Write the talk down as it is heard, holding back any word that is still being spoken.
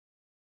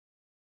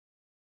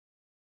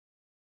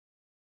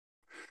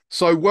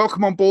So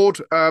welcome on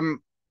board.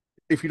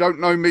 If you don't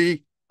know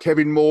me,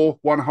 Kevin Moore,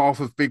 one half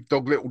of Big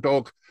Dog Little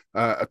Dog,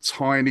 a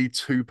tiny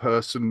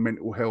two-person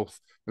mental health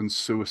and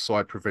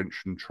suicide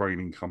prevention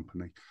training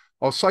company.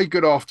 I'll say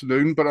good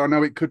afternoon, but I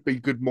know it could be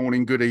good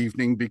morning, good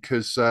evening,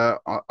 because I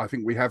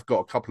think we have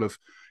got a couple of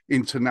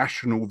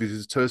international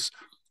visitors.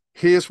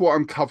 Here's what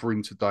I'm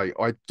covering today.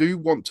 I do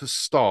want to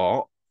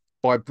start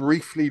by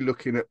briefly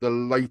looking at the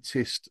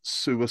latest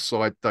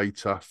suicide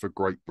data for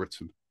Great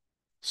Britain.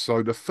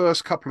 So the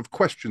first couple of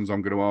questions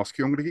I'm going to ask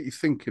you, I'm going to get you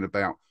thinking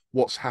about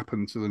what's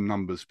happened to the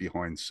numbers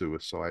behind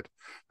suicide.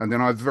 And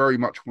then I very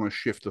much want to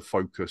shift the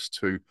focus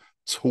to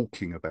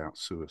talking about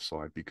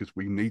suicide because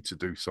we need to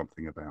do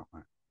something about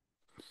that.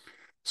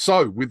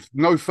 So, with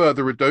no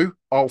further ado,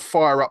 I'll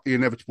fire up the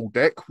inevitable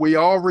deck. We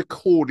are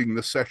recording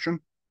the session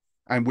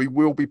and we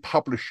will be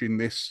publishing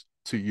this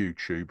to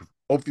YouTube.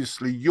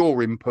 Obviously,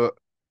 your input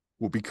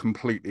will be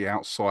completely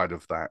outside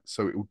of that.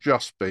 So it will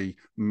just be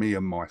me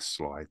and my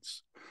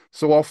slides.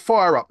 So I'll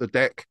fire up the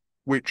deck,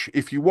 which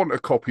if you want a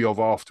copy of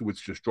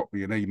afterwards, just drop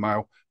me an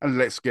email and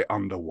let's get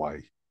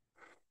underway.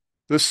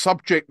 The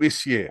subject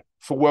this year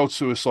for World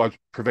Suicide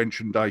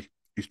Prevention Day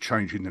is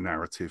changing the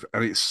narrative,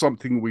 and it's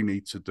something we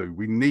need to do.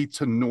 We need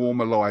to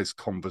normalize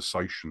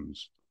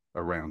conversations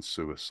around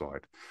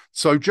suicide.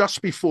 So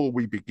just before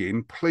we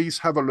begin, please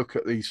have a look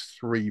at these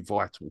three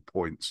vital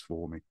points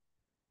for me.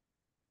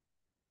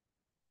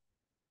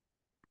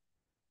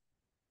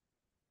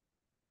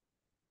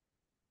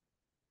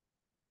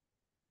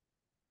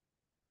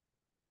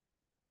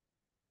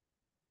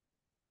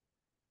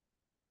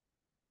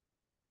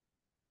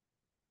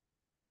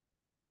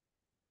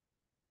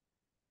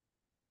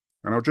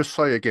 And I'll just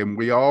say again,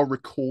 we are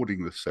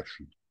recording the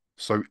session.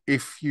 So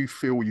if you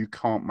feel you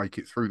can't make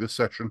it through the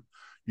session,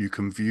 you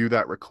can view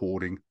that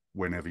recording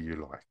whenever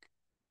you like.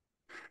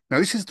 Now,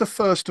 this is the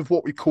first of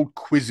what we call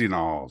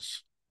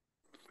Quizinars.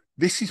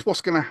 This is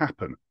what's going to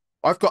happen.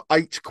 I've got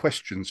 8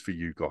 questions for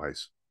you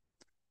guys.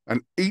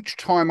 And each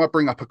time I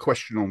bring up a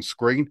question on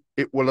screen,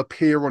 it will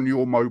appear on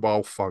your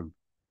mobile phone.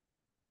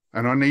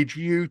 And I need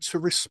you to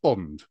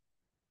respond.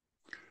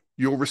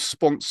 Your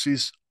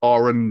responses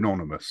are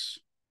anonymous.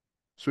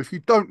 So if you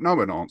don't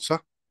know an answer,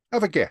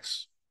 have a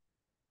guess.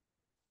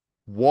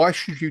 Why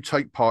should you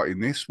take part in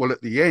this? Well,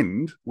 at the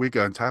end, we're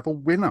going to have a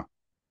winner.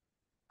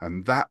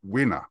 And that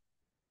winner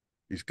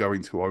is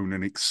going to own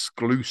an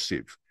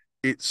exclusive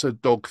It's a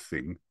Dog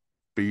Thing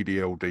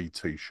BDLD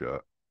t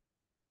shirt.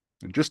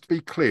 And just to be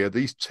clear,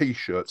 these t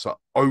shirts are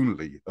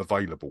only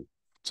available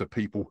to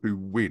people who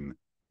win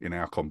in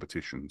our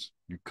competitions.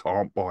 You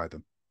can't buy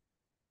them.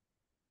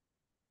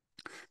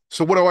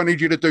 So, what do I need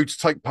you to do to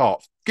take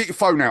part? Get your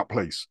phone out,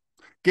 please.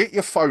 Get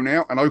your phone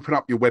out and open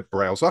up your web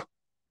browser.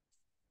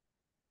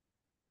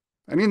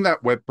 And in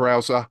that web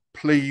browser,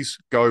 please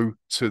go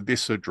to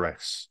this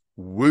address,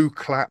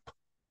 wooclap.com.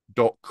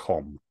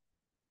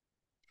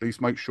 Please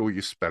make sure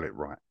you spell it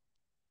right.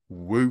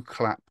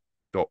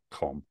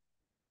 wooclap.com.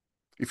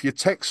 If you're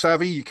tech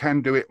savvy, you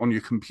can do it on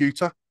your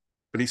computer,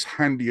 but it's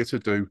handier to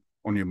do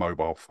on your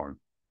mobile phone.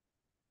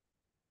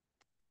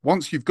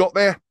 Once you've got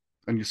there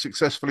and you're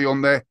successfully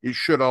on there, it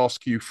should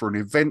ask you for an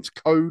event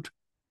code.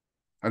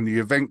 And the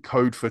event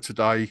code for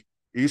today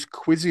is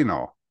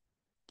Quizinar.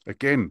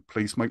 Again,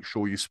 please make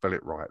sure you spell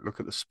it right. Look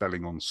at the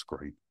spelling on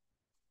screen.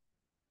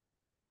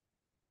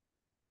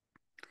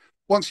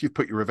 Once you've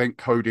put your event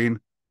code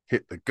in,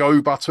 hit the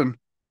go button,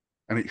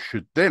 and it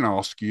should then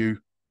ask you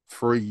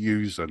for a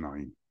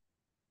username.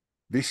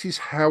 This is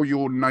how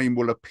your name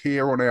will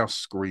appear on our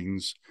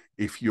screens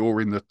if you're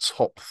in the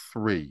top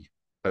 3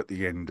 at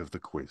the end of the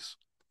quiz.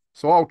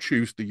 So I'll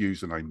choose the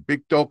username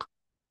Big Dog,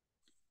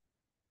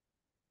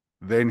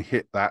 then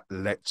hit that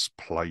Let's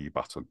Play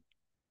button.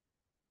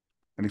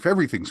 And if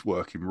everything's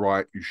working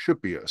right, you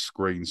should be at a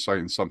screen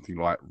saying something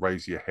like,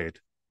 raise your head,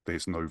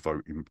 there's no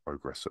vote in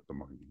progress at the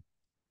moment.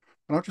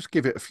 And I'll just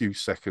give it a few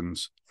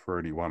seconds for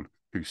anyone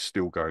who's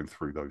still going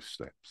through those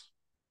steps.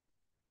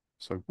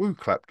 So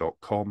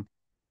wooclap.com,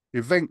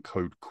 event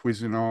code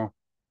Quizinar,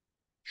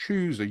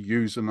 choose a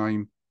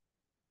username,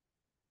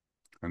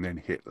 and then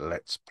hit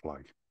Let's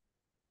Play.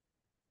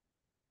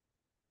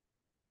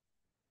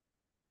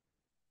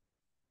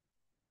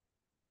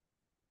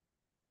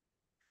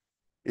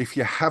 If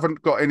you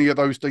haven't got any of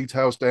those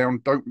details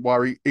down, don't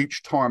worry.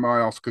 Each time I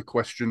ask a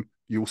question,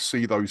 you'll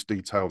see those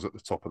details at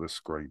the top of the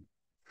screen.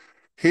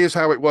 Here's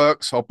how it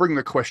works. I'll bring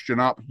the question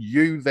up.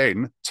 You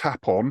then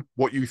tap on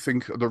what you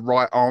think are the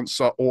right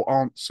answer or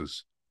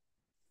answers.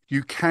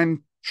 You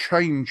can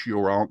change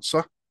your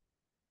answer,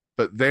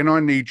 but then I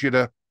need you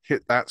to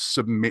hit that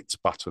submit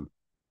button.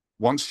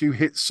 Once you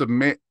hit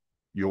submit,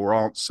 your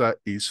answer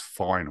is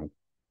final.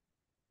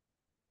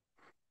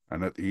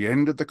 And at the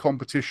end of the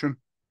competition,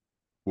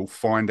 we'll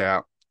find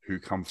out who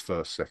comes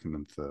first, second,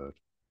 and third.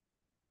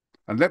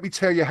 And let me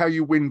tell you how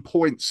you win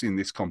points in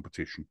this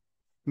competition.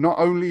 Not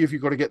only have you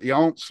got to get the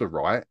answer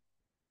right,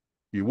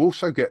 you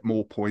also get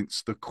more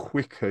points the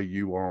quicker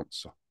you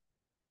answer.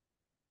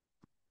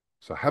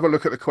 So have a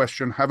look at the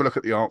question, have a look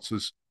at the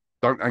answers.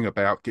 Don't hang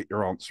about, get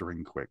your answer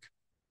in quick.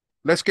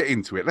 let's get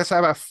into it. Let's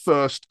have our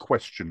first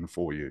question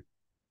for you.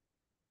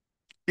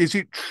 Is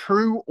it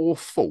true or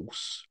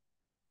false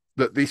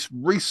that this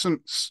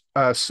recent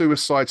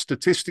suicide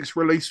statistics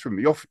release from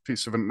the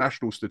Office of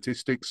National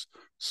Statistics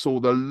saw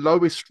the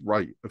lowest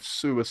rate of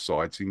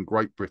suicides in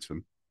Great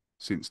Britain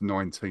since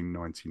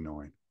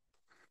 1999?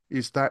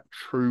 Is that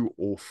true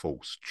or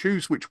false?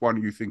 Choose which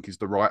one you think is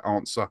the right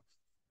answer,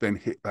 then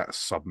hit that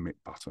submit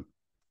button.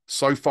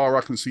 So far,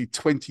 I can see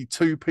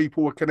 22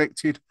 people are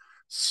connected,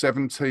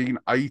 17,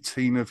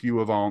 18 of you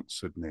have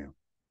answered now.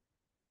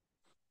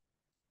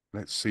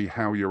 Let's see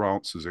how your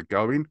answers are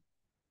going.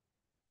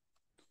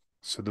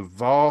 So the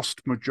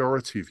vast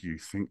majority of you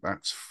think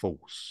that's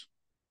false.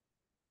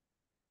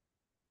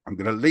 I'm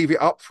going to leave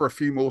it up for a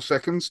few more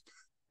seconds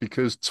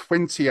because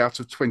 20 out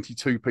of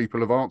 22 people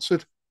have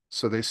answered.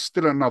 So there's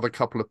still another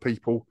couple of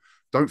people.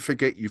 Don't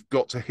forget, you've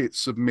got to hit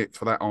submit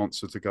for that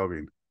answer to go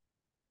in.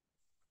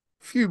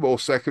 A few more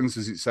seconds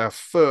as it's our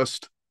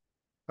first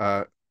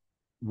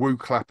woo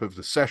clap of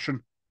the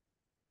session.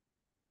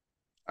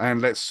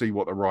 And let's see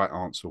what the right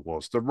answer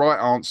was. The right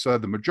answer,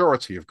 the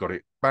majority have got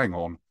it bang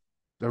on.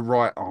 The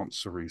right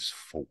answer is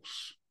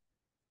false.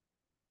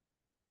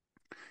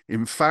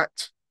 In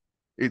fact,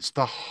 it's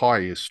the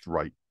highest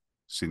rate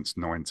since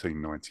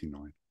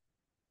 1999.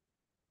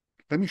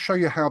 Let me show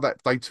you how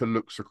that data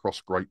looks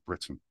across Great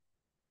Britain.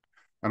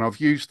 And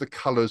I've used the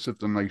colours of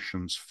the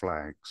nation's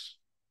flags.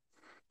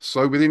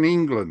 So within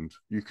England,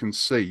 you can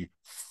see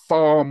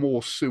far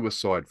more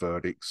suicide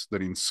verdicts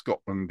than in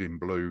Scotland in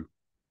blue,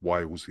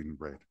 Wales in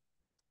red.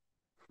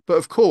 But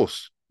of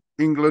course,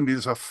 England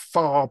is a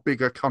far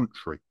bigger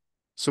country,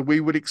 so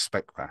we would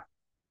expect that.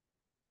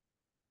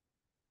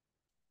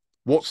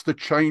 What's the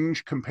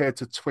change compared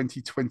to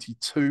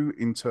 2022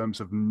 in terms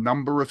of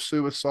number of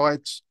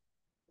suicides?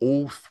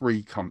 All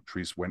three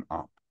countries went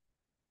up.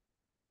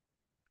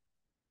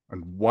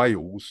 And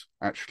Wales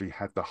actually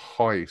had the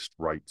highest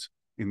rate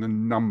in the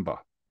number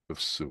of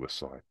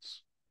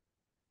suicides.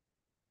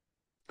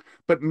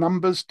 But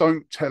numbers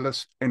don't tell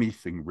us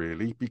anything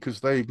really because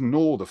they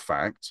ignore the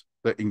fact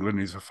that England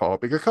is a far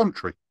bigger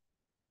country.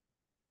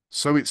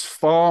 So it's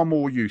far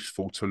more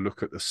useful to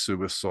look at the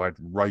suicide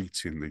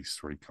rate in these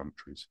three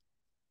countries.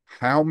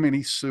 How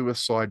many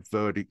suicide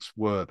verdicts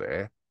were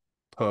there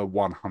per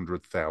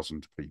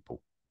 100,000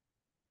 people?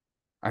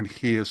 And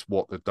here's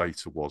what the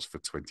data was for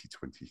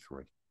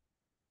 2023.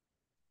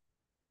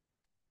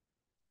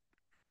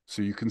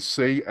 So you can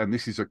see, and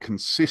this is a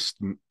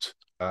consistent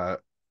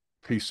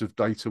piece of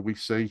data we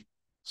see,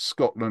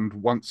 Scotland,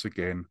 once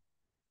again,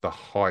 the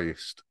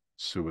highest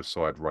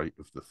suicide rate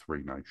of the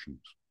three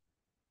nations.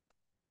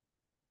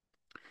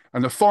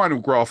 And the final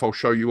graph I'll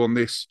show you on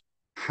this,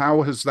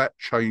 how has that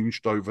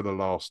changed over the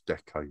last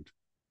decade?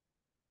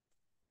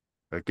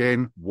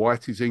 Again,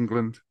 white is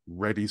England,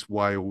 red is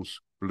Wales,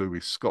 blue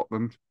is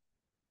Scotland.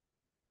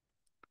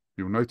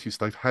 You'll notice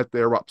they've had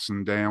their ups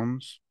and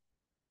downs,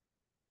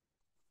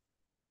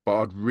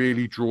 but I'd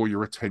really draw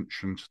your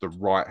attention to the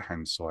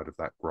right-hand side of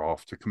that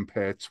graph to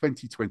compare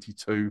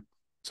 2022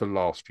 to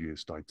last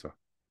year's data.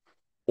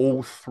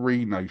 All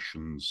three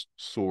nations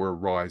saw a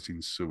rise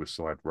in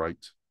suicide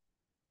rate.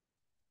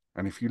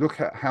 And if you look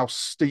at how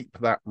steep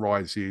that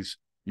rise is,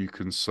 you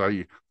can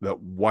say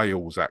that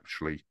Wales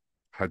actually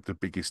had the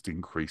biggest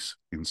increase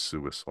in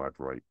suicide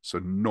rate. So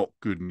not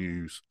good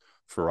news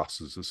for us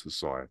as a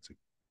society.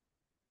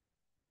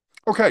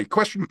 Okay,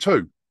 question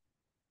 2.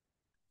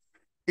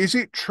 Is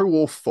it true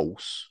or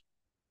false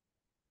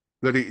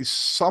that it is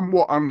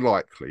somewhat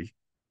unlikely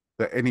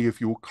that any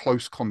of your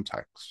close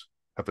contacts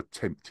have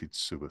attempted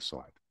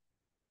suicide?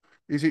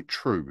 Is it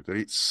true that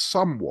it's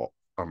somewhat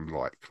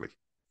unlikely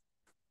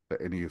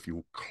that any of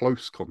your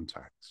close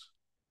contacts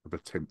have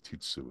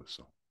attempted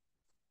suicide?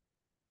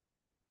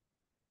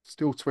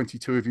 Still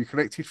 22 of you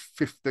connected,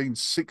 15,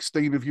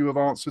 16 of you have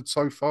answered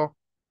so far.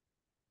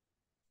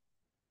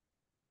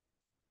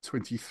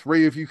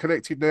 23 of you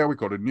connected now. We've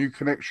got a new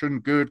connection.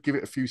 Good. Give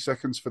it a few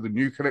seconds for the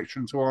new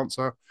connection to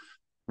answer.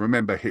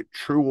 Remember, hit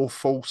true or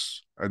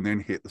false and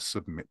then hit the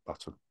submit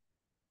button.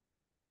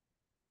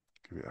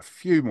 Give it a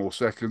few more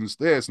seconds.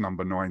 There's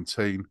number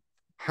 19.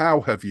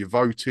 How have you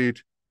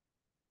voted?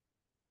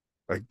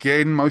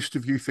 Again, most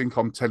of you think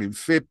I'm telling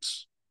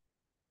fibs.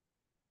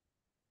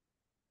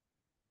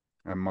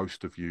 And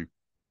most of you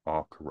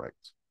are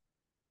correct.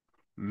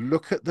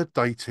 Look at the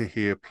data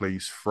here,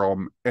 please,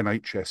 from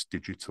NHS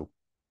Digital.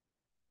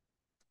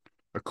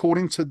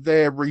 According to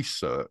their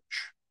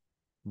research,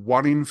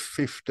 1 in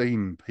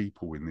 15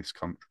 people in this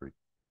country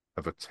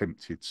have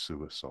attempted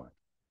suicide.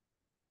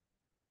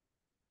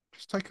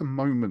 Just take a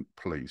moment,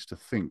 please, to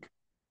think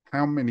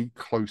how many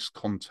close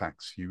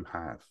contacts you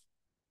have.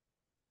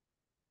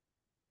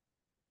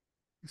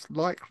 It's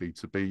likely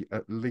to be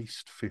at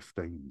least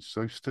 15.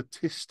 So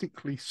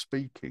statistically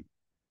speaking,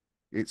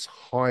 it's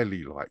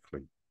highly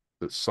likely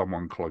that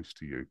someone close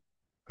to you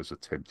has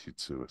attempted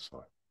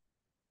suicide.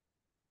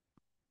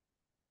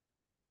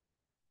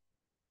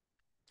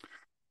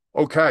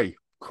 Okay,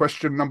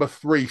 question number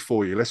 3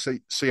 for you. Let's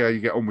see how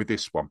you get on with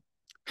this one.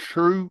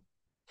 True,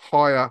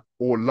 higher,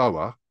 or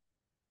lower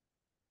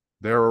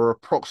There are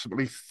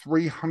approximately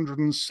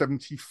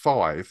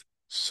 375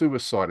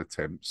 suicide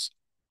attempts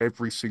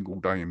every single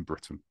day in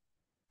Britain.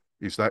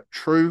 Is that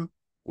true,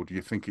 or do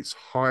you think it's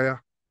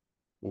higher,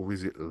 or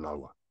is it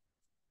lower?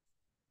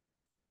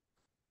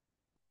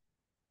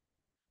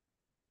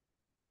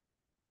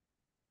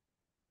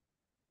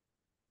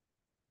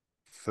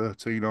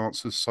 13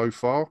 answers so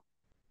far.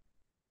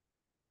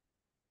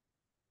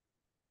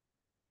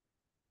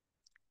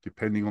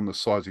 Depending on the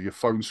size of your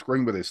phone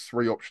screen, where there's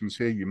three options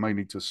here, you may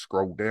need to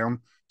scroll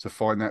down to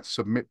find that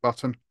submit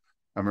button.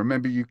 And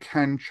remember, you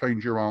can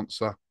change your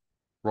answer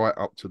right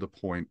up to the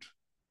point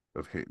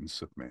of hitting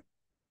submit.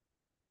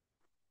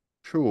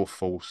 True or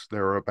false,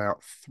 there are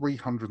about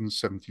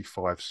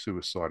 375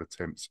 suicide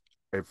attempts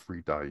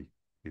every day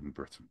in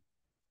Britain.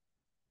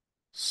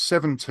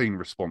 17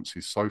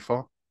 responses so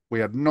far. We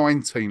had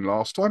 19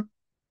 last time,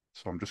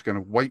 so I'm just going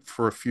to wait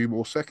for a few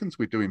more seconds.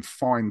 We're doing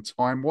fine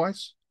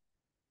time-wise.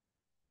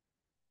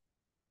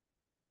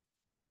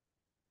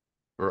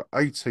 We're at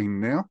 18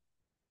 now.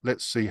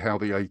 Let's see how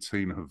the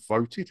 18 have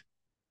voted.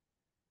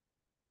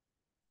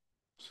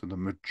 So the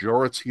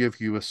majority of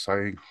you are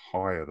saying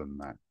higher than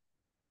that.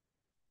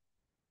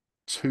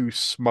 Two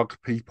smug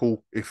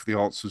people if the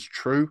answer's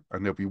true,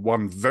 and there'll be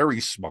one very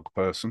smug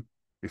person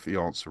if the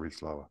answer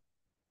is lower.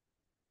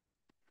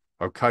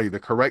 Okay, the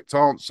correct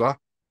answer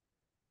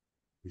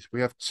is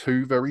we have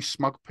two very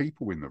smug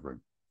people in the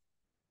room.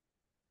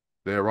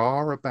 There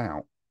are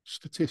about,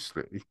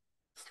 statistically,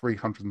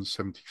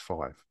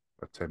 375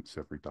 attempts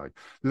every day.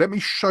 Let me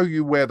show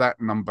you where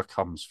that number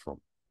comes from.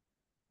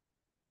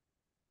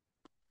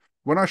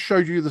 When I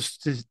showed you the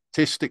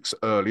statistics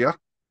earlier,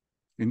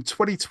 in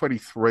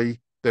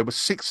 2023, there were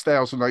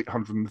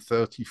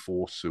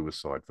 6,834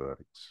 suicide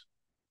verdicts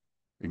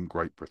in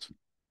Great Britain.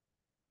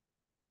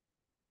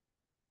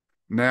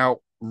 Now,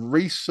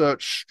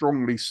 research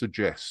strongly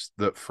suggests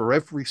that for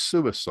every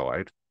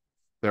suicide,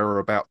 there are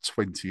about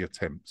 20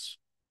 attempts.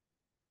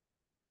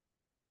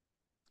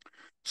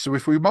 So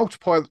if we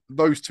multiply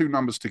those two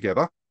numbers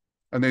together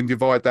and then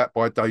divide that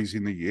by days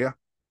in the year,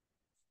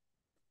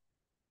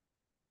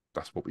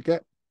 that's what we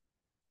get.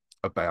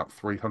 About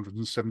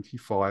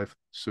 375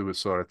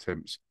 suicide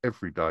attempts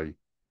every day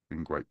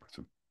in Great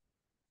Britain.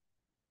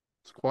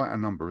 It's quite a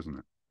number, isn't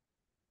it?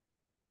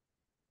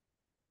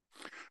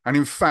 And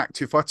in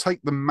fact, if I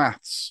take the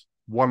maths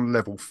one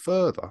level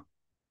further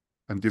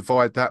and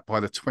divide that by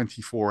the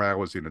 24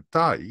 hours in a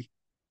day,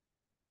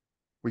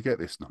 we get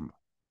this number.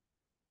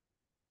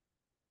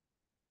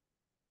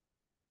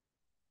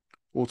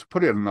 Or to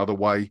put it another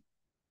way,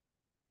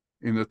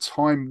 in the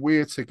time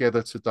we're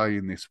together today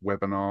in this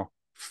webinar,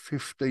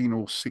 15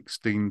 or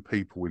 16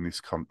 people in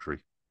this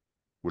country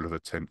will have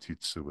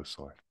attempted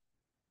suicide.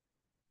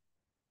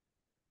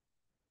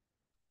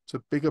 It's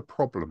a bigger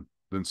problem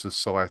than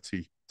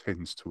society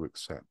tends to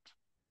accept.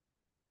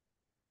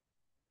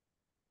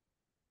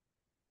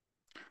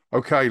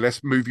 Okay,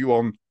 let's move you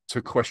on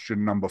to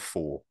question number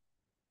 4.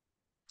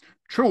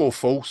 True or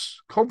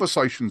false,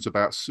 conversations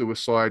about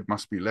suicide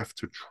must be left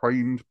to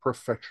trained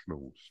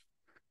professionals.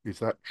 Is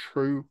that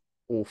true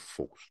or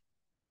false?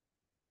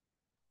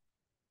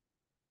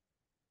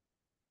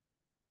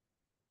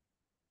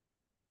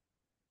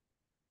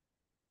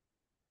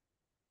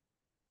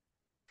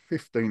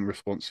 "15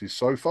 responses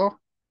so far.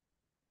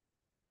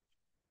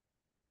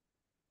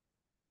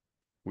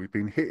 We've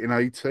been hitting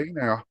 18.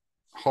 Our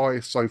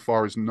highest so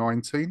far is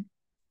 19.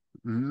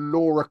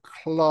 Laura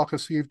Clark, I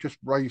see you've just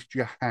raised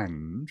your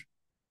hand.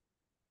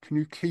 Can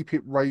you keep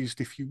it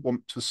raised if you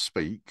want to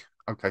speak?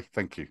 Okay,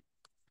 thank you.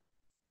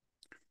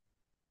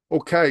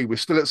 Okay, we're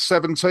still at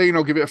 17.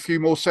 I'll give it a few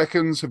more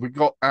seconds. Have we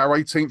got our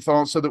 18th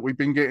answer that we've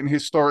been getting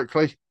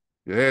historically?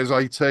 There's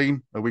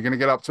 18. Are we going to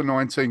get up to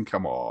 19?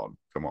 Come on,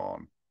 come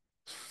on.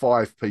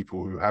 5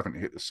 people who haven't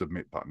hit the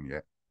submit button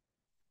yet.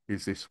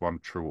 Is this one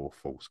true or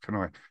false? Can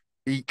I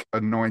eke a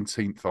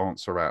 19th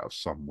answer out of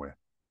somewhere?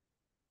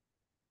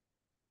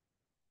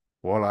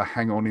 While I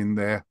hang on in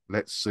there,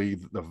 let's see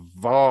that the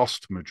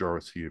vast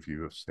majority of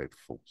you have said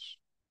false.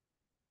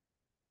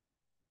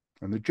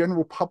 And the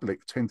general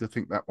public tend to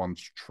think that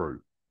one's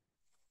true.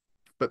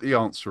 But the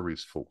answer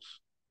is false.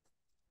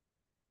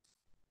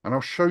 And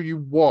I'll show you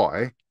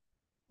why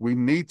we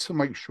need to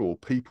make sure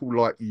people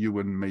like you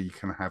and me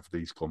can have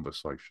these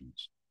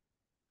conversations.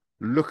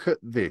 Look at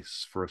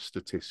this for a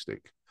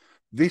statistic.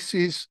 This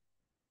is,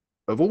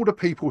 of all the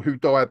people who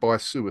die by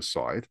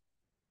suicide,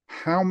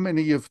 how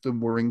many of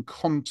them were in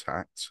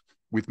contact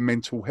with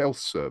mental health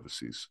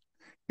services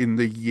in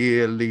the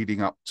year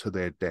leading up to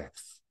their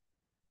death?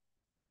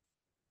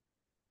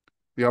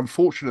 The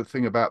unfortunate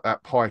thing about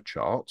that pie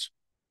chart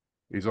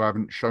is I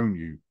haven't shown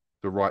you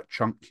the right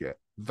chunk yet.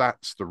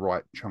 That's the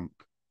right chunk.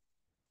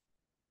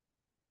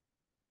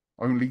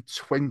 Only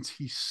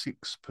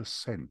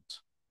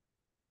 26%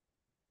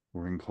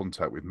 were in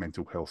contact with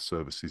mental health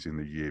services in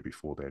the year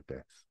before their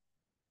death.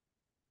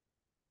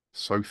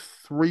 So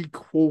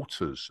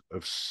 3/4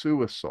 of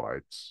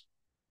suicides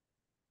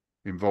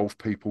involve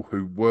people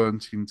who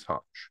weren't in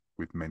touch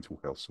with mental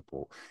health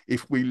support.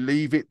 If we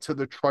leave it to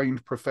the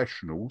trained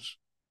professionals,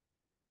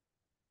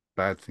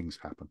 bad things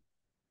happen.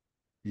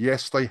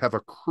 Yes, they have a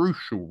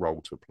crucial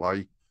role to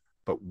play,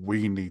 but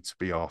we need to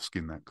be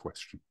asking that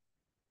question.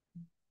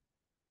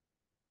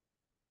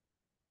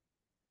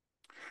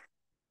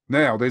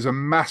 Now, there's a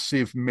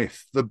massive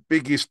myth, the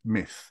biggest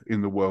myth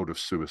in the world of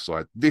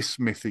suicide. This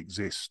myth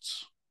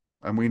exists,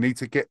 and we need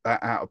to get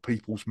that out of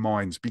people's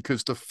minds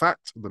because the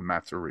fact of the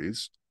matter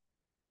is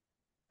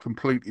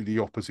completely the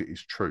opposite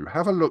is true.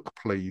 Have a look,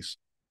 please,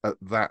 at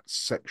that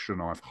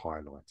section I've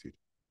highlighted.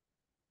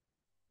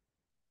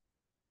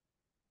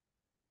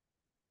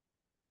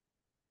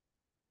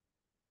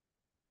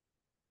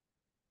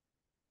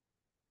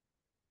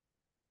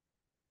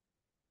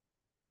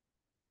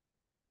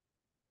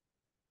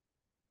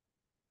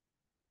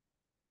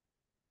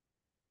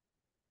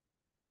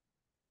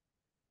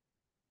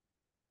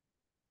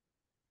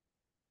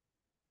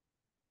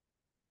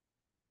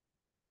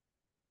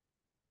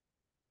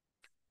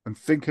 And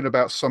thinking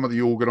about some of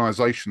the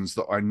organisations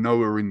that I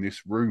know are in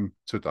this room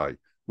today,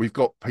 we've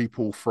got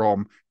people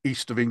from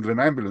East of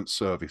England Ambulance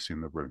Service in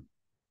the room.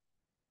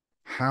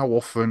 How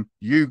often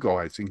you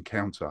guys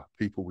encounter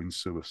people in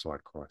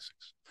suicide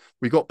crisis?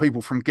 We got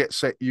people from Get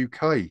Set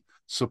UK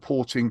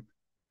supporting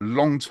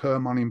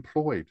long-term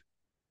unemployed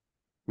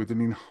with an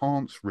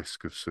enhanced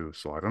risk of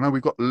suicide. I know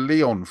we've got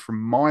Leon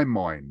from My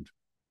Mind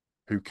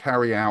who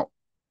carry out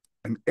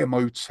an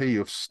MOT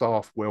of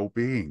staff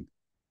well-being,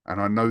 and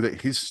I know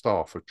that his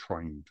staff are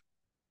trained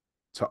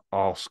to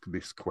ask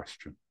this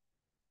question.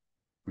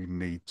 We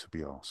need to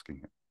be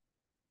asking it.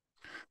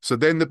 So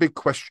then the big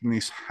question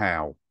is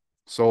how.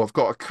 So I've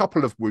got a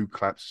couple of woo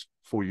claps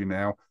for you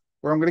now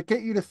where I'm going to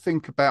get you to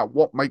think about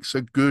what makes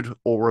a good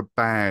or a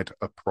bad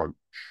approach.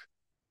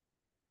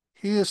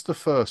 Here's the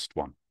first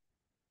one.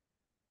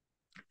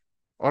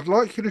 I'd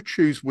like you to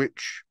choose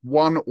which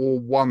one or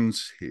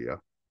ones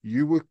here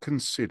you would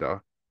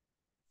consider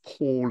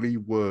poorly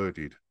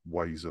worded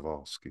ways of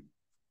asking.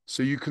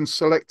 So you can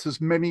select as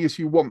many as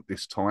you want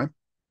this time.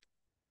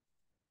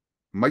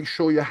 Make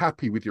sure you're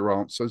happy with your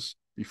answers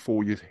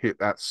before you hit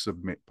that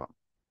submit button.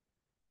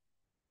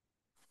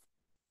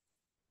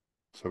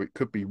 So it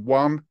could be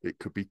one, it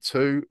could be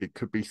two, it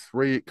could be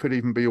three, it could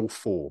even be all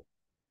four.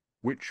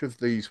 Which of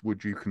these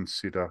would you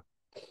consider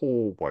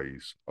poor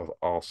ways of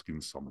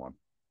asking someone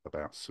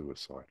about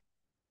suicide?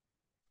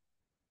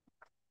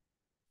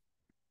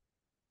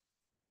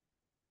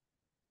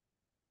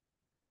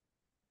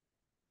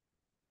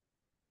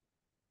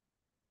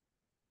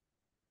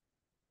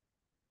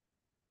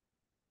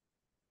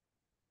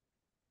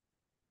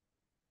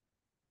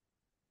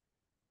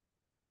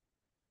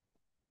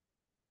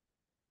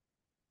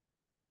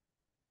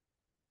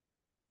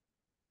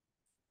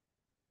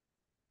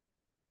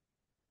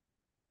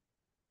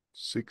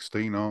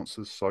 $16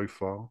 answers so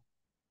far.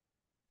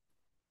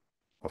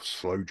 I've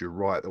slowed you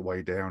right the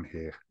way down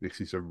here.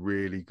 This is a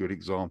really good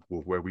example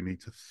of where we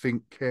need to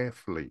think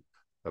carefully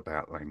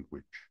about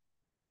language.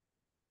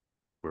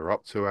 We're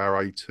up to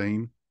our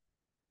 18.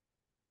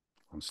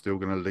 I'm still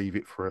going to leave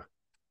it for a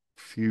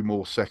few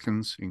more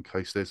seconds in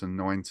case there's a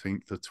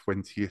 19th or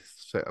 20th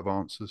set of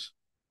answers.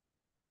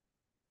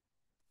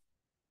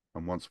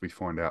 And once we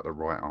find out the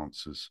right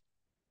answers,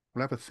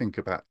 we'll have a think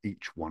about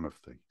each one of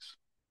these.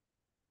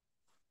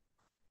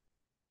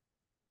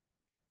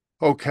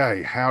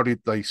 Okay, how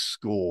did they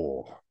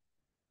score?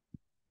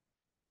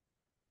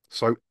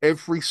 So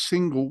every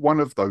single one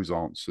of those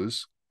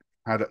answers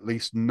had at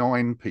least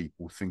 9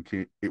 people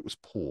thinking it was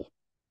poor.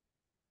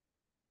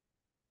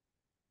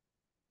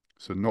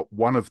 So not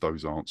one of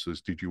those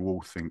answers did you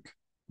all think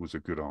was a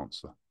good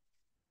answer.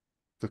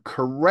 The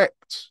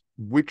correct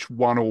which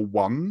one or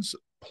ones,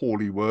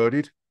 poorly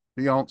worded,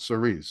 the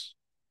answer is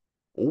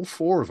all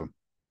 4 of them.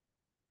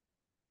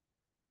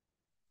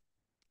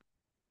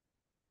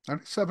 Now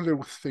let's have a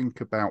little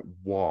think about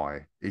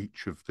why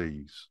each of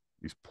these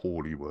is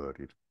poorly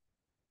worded.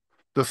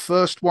 The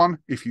first one,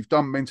 if you've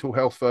done mental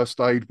health first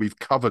aid, we've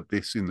covered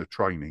this in the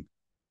training.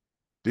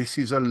 This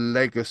is a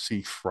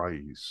legacy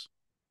phrase.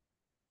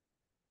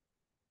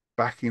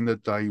 Back in the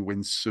day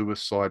when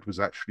suicide was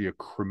actually a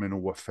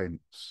criminal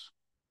offence.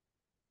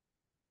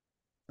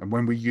 And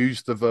when we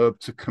use the verb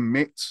to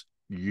commit,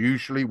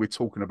 usually we're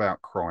talking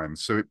about crime.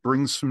 So it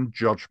brings some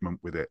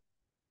judgment with it.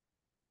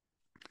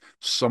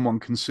 Someone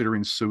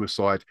considering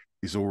suicide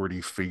is already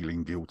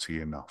feeling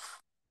guilty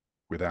enough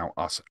without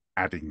us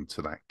adding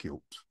to that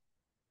guilt.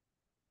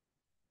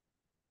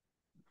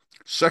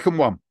 Second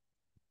one,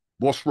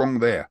 what's wrong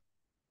there?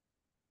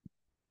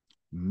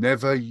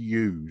 Never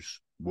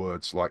use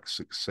words like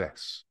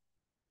success.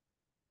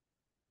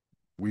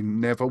 We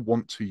never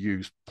want to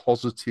use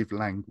positive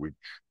language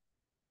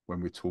when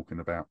we're talking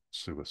about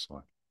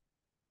suicide.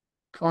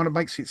 Kind of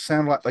makes it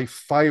sound like they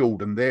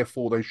failed and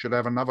therefore they should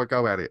have another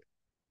go at it.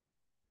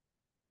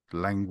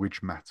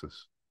 Language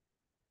matters.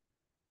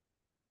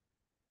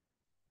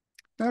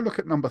 Now look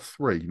at number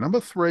 3. Number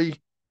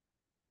 3,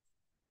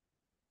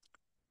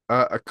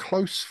 a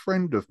close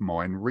friend of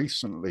mine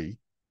recently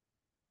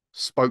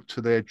spoke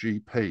to their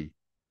GP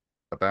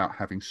about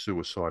having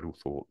suicidal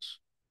thoughts.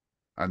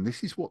 And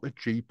this is what the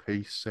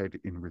GP said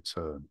in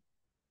return.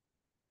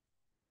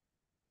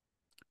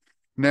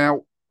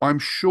 Now, I'm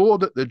sure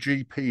that the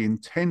GP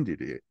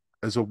intended it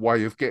as a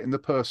way of getting the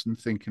person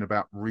thinking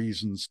about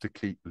reasons to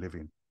keep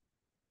living.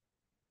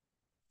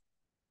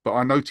 But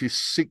I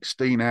noticed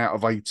 16 out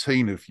of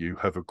 18 of you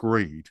have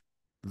agreed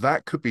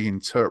that could be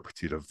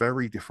interpreted a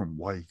very different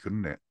way,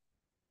 couldn't it?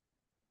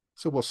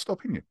 So what's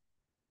stopping you?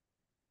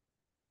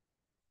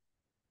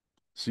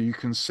 So you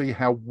can see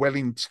how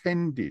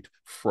well-intended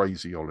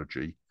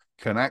phraseology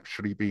can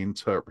actually be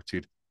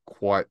interpreted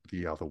quite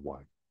the other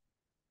way.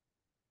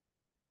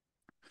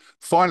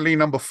 Finally,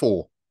 number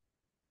 4,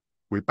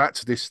 we're back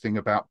to this thing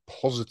about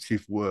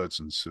positive words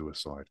and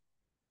suicide.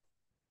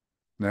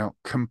 Now,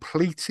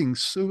 completing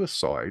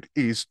suicide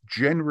is,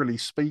 generally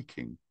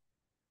speaking,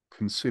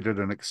 considered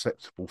an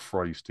acceptable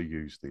phrase to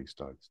use these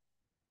days.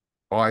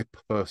 I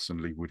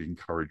personally would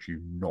encourage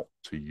you not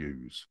to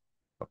use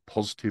a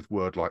positive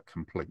word like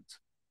complete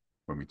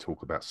when we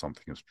talk about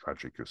something as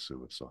tragic as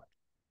suicide.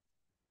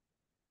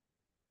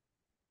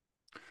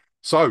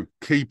 So,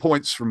 key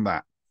points from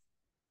that.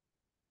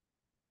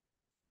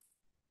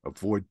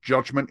 Avoid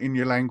judgment in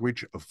your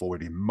language,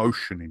 avoid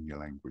emotion in your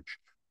language,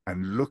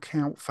 and look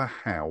out for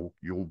how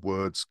your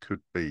words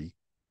could be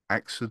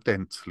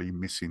accidentally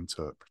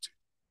misinterpreted.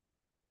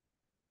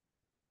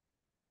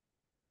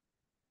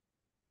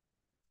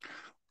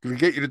 Can we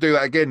get you to do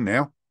that again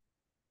now?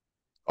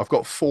 I've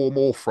got 4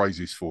 more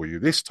phrases for you.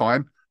 This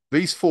time,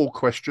 these 4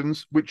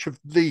 questions, which of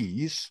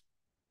these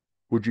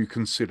would you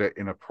consider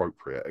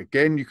inappropriate?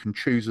 Again, you can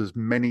choose as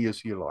many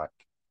as you like.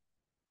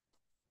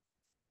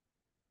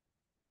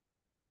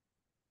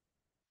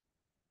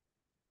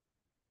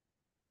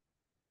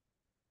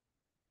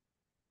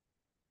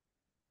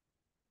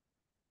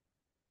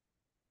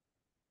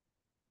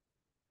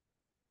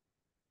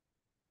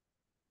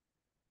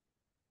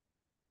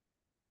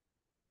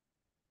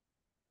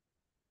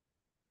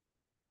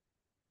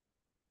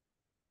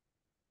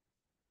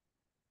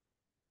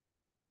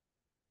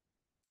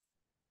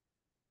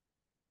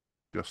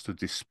 Just to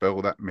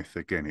dispel that myth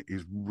again, it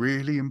is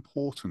really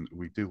important that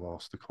we do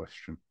ask the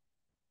question,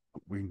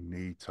 but we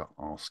need to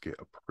ask it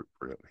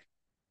appropriately.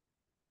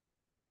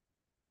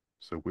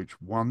 So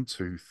which 1,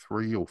 2,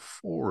 3, or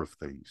 4 of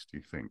these do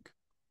you think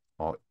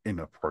are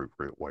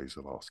inappropriate ways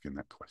of asking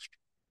that question?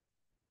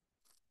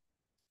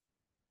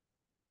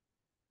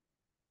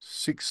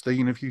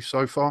 16 of you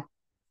so far?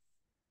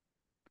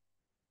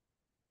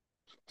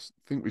 I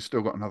think we've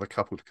still got another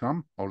couple to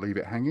come. I'll leave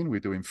it hanging. We're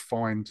doing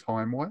fine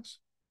time-wise.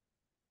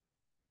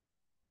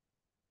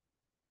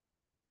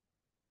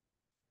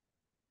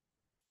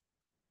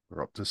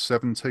 We're up to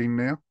 17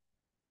 now.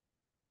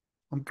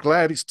 I'm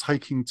glad it's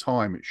taking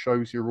time. It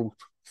shows you're all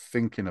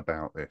thinking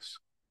about this.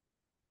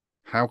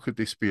 How could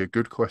this be a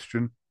good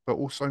question, but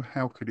also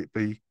how could it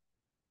be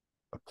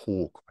a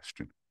poor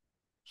question?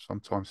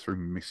 Sometimes through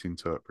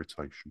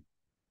misinterpretation.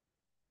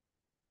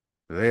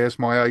 There's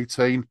my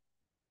 18.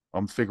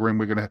 I'm figuring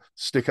we're going to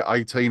stick at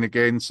 18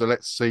 again. So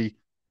let's see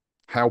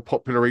how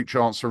popular each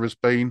answer has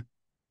been.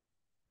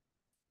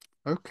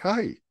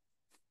 Okay.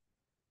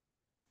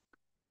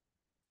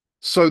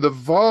 So the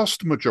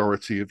vast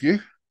majority of you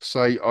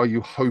say, are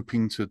you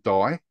hoping to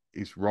die?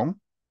 Is wrong.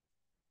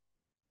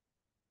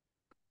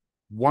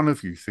 One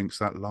of you thinks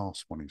that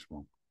last one is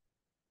wrong.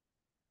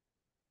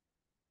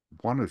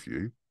 One of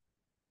you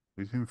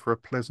is in for a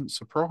pleasant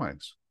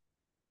surprise.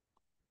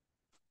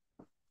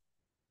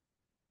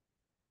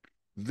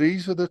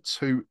 These are the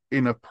 2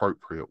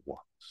 inappropriate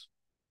ones.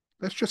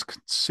 Let's just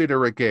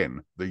consider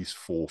again these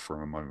 4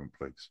 for a moment,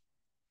 please.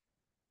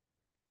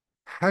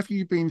 Have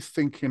you been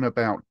thinking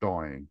about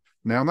dying?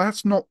 Now,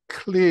 that's not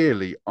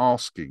clearly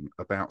asking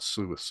about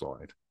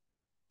suicide,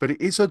 but it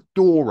is a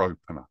door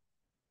opener.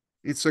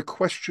 It's a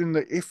question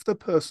that if the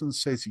person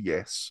says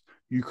yes,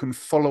 you can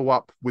follow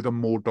up with a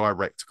more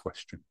direct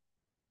question.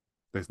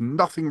 There's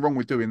nothing wrong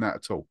with doing that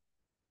at all.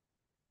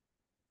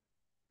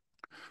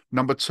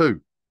 Number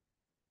 2,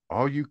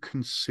 are you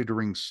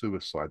considering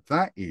suicide?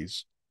 That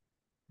is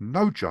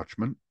no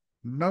judgment,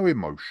 no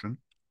emotion,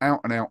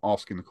 out and out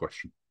asking the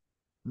question.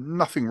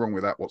 Nothing wrong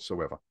with that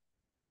whatsoever.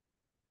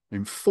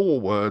 In 4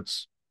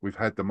 words, we've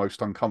had the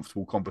most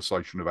uncomfortable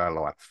conversation of our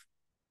life.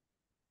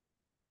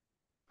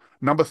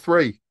 Number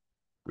 3,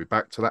 we're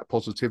back to that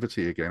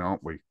positivity again,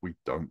 aren't we? We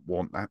don't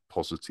want that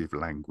positive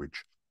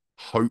language.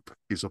 Hope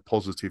is a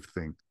positive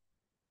thing.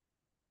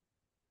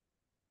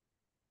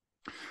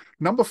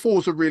 Number 4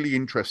 is a really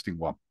interesting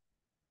one.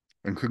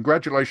 And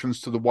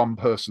congratulations to the one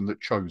person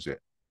that chose it.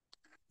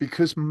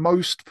 Because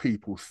most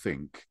people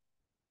think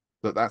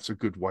that that's a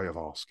good way of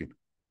asking.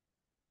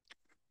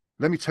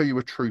 Let me tell you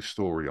a true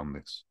story on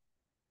this.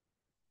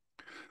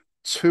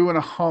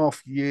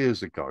 2.5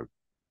 years ago,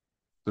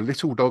 the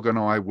little dog and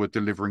I were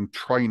delivering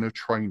trainer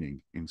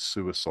training in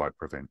suicide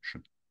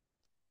prevention.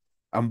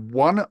 And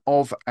one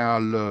of our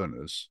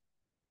learners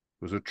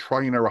was a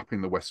trainer up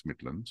in the West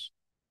Midlands.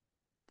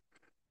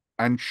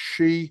 And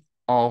she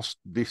asked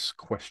this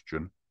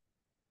question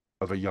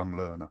of a young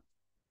learner.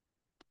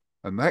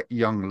 And that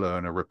young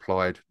learner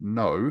replied,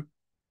 no,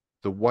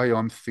 the way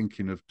I'm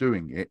thinking of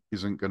doing it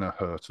isn't going to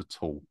hurt at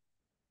all.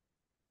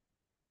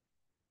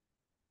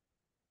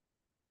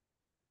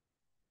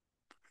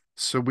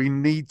 So we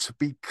need to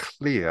be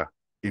clear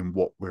in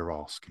what we're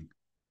asking.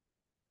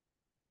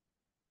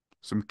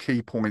 Some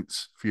key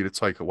points for you to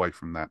take away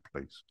from that,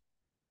 please.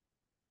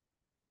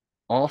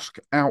 Ask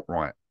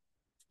outright,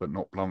 but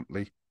not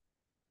bluntly.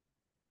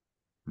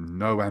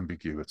 No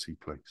ambiguity,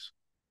 please.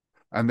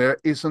 And there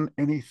isn't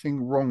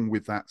anything wrong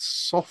with that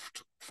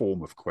soft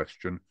form of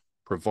question,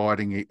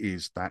 providing it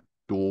is that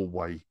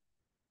doorway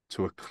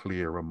to a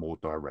clearer, more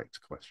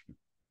direct question.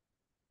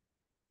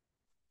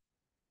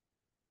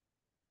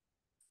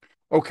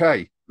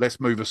 Okay, let's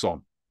move us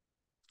on.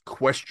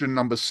 Question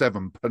number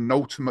 7,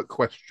 penultimate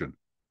question.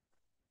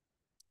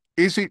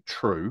 Is it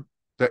true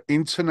that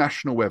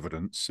international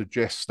evidence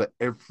suggests that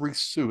every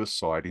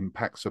suicide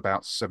impacts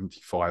about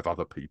 75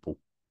 other people?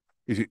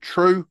 Is it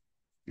true?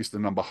 Is the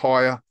number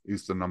higher?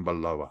 Is the number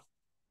lower?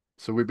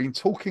 So we've been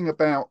talking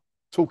to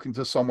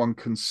someone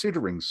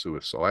considering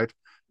suicide.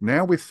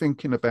 Now we're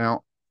thinking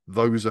about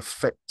those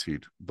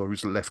affected,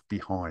 those left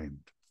behind.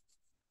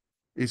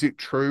 Is it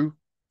true?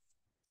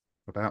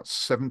 About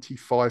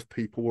 75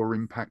 people are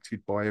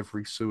impacted by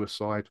every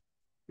suicide.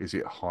 Is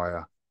it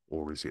higher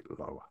or is it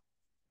lower?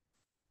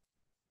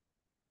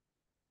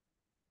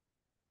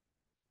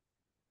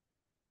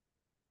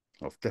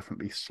 I've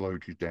definitely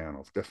slowed you down.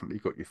 I've definitely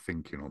got you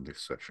thinking on this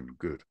session.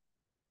 Good.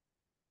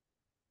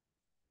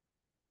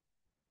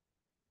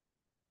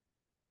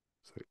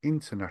 So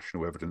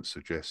international evidence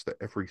suggests that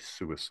every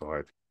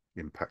suicide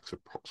impacts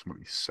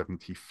approximately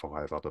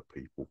 75 other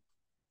people.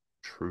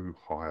 True,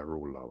 higher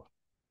or lower?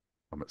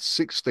 I'm at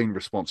 16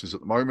 responses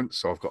at the moment,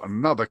 so I've got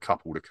another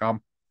couple to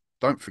come.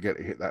 Don't forget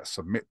to hit that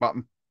submit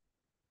button.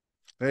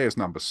 There's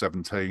number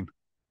 17.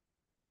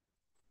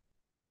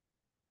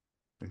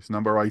 Is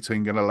number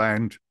 18 going to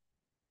land?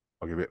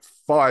 I'll give it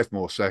 5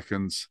 more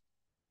seconds.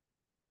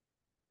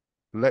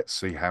 Let's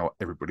see how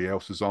everybody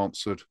else has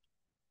answered.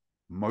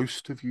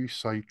 Most of you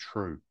say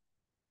true.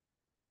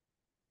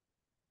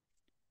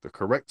 The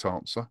correct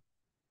answer,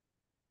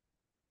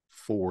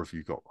 4 of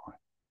you got right.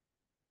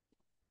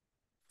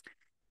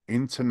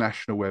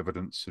 International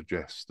evidence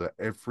suggests that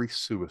every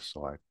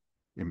suicide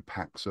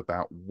impacts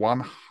about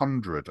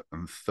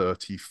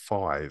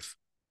 135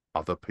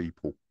 other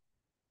people.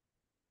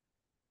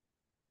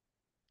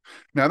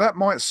 Now, that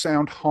might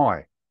sound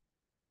high,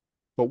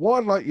 but what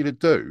I'd like you to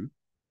do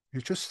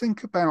is just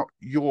think about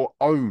your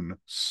own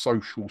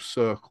social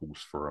circles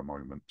for a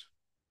moment.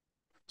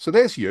 So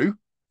there's you.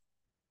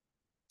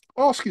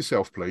 Ask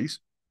yourself,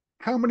 please,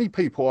 how many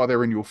people are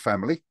there in your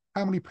family?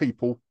 How many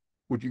people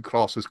would you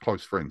class as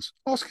close friends?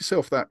 Ask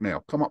yourself that now.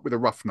 Come up with a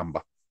rough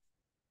number.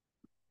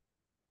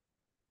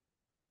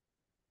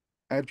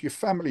 Add your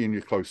family and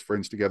your close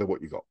friends together,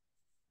 what you got.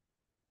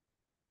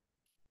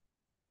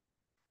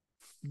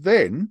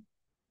 Then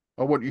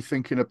I want you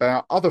thinking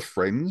about other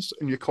friends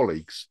and your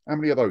colleagues. How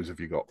many of those have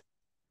you got?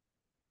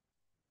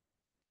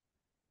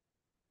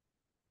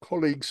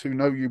 Colleagues who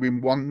know you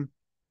in one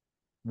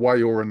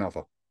way or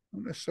another.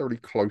 Not necessarily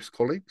close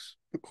colleagues,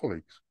 but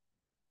colleagues.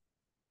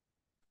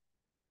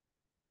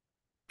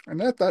 And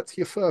that's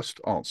your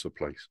first answer,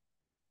 please.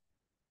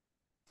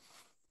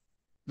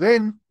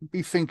 Then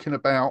be thinking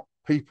about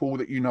people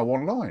that you know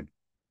online.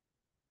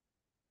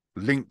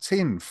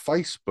 LinkedIn,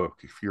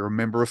 Facebook, if you're a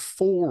member of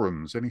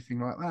forums,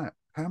 anything like that.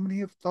 How many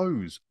of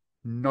those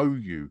know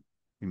you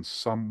in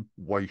some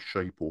way,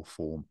 shape, or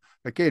form?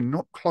 Again,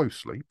 not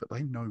closely, but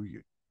they know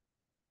you.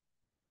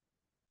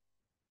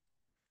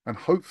 And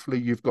hopefully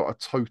you've got a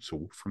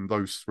total from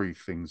those 3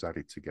 things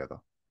added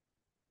together.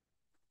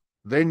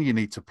 Then you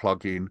need to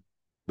plug in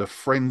the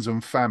friends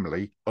and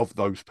family of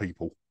those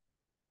people.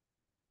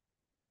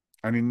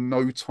 And in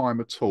no time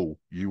at all,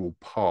 you will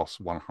pass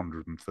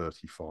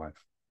 135.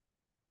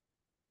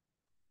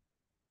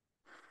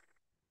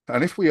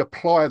 And if we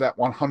apply that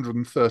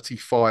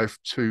 135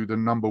 to the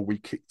number we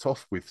kicked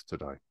off with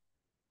today,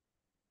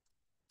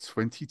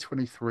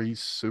 2023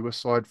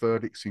 suicide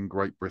verdicts in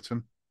Great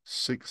Britain,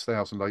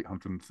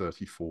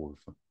 6,834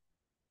 of them.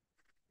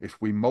 If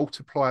we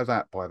multiply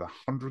that by the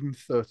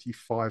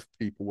 135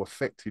 people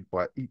affected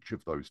by each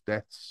of those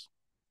deaths,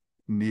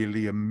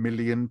 nearly 1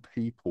 million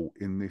people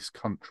in this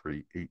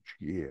country each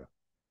year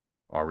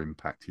are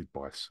impacted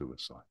by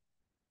suicide.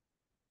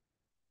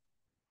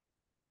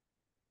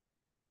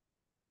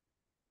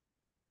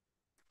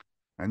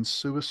 And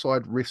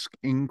suicide risk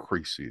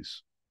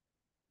increases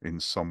in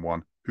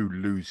someone who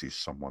loses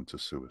someone to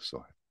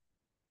suicide.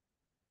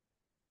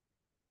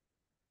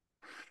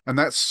 And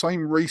that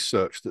same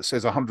research that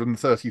says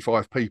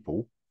 135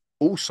 people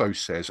also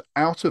says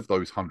out of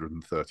those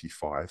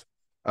 135,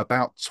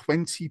 about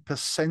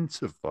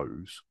 20% of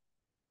those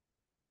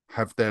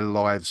have their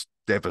lives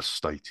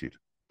devastated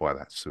by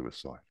that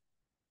suicide.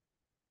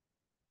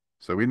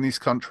 So in this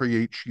country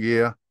each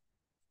year,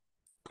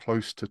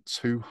 close to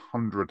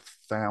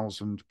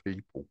 200,000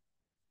 people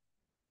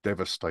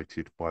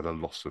devastated by the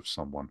loss of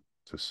someone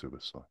to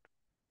suicide.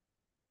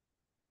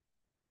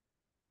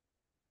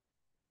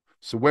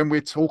 So when we're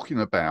talking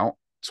about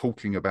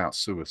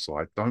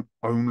suicide, don't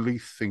only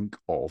think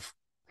of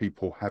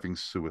people having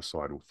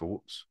suicidal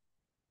thoughts.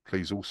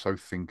 Please also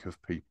think of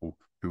people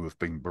who have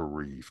been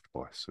bereaved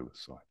by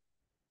suicide.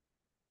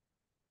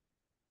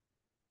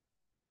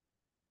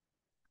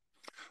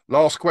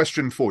 Last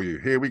question for you.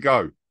 Here we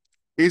go.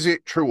 Is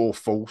it true or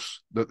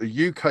false that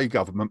the UK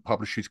government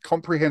publishes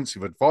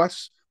comprehensive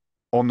advice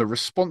on the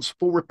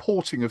responsible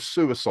reporting of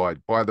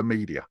suicide by the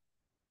media?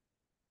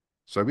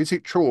 So is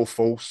it true or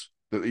false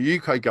that the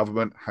UK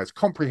government has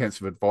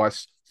comprehensive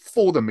advice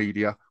for the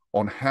media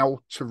on how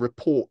to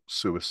report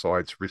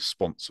suicides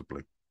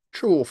responsibly?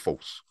 True or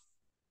false?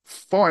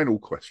 Final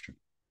question.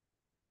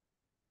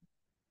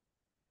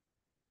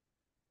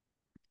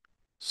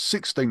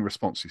 16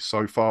 responses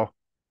so far.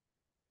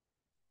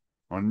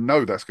 I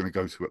know that's going to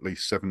go to at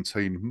least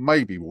 17.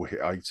 Maybe we'll hit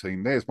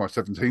 18. There's my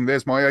 17.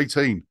 There's my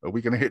 18. Are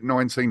we going to hit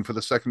 19 for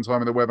the second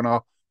time in the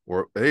webinar?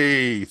 Or,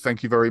 hey,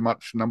 thank you very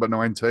much, number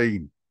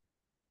 19.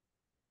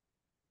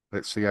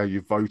 Let's see how you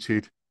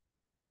voted.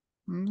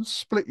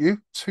 Split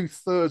you.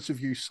 2/3 of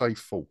you say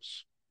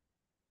false.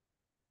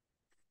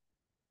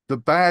 The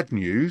bad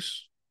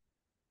news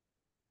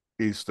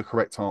is the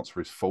correct answer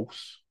is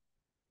false.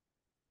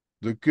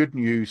 The good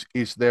news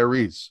is there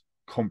is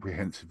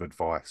comprehensive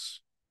advice.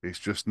 It's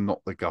just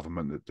not the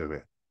government that do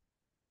it.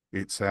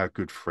 It's our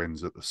good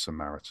friends at the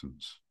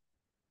Samaritans.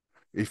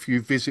 If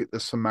you visit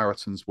the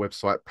Samaritans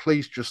website,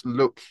 please just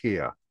look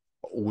here at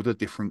all the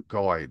different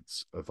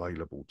guides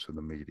available to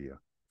the media.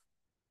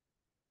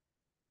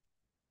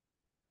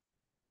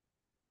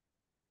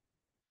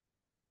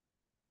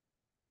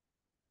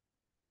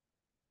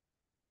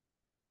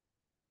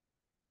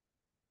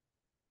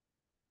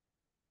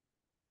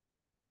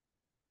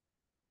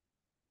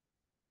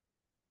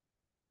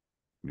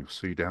 You'll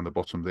see down the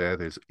bottom there,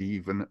 there's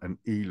even an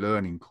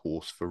e-learning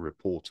course for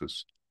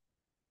reporters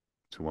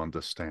to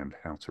understand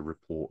how to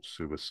report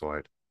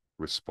suicide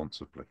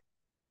responsibly.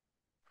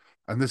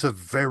 And there's a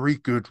very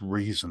good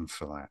reason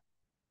for that.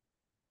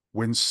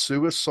 When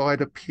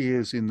suicide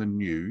appears in the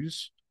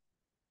news,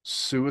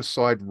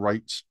 suicide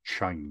rates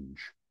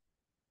change.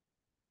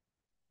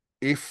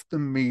 If the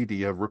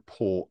media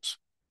report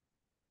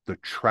the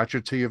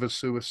tragedy of a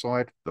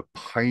suicide, the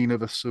pain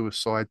of a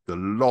suicide, the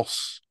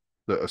loss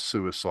that a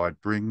suicide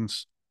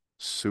brings,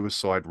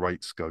 suicide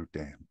rates go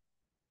down.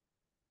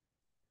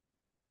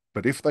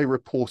 But if they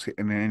report it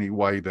in any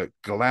way that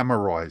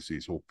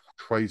glamorizes or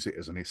portrays it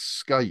as an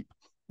escape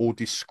or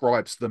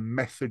describes the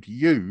method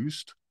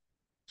used,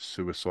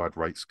 suicide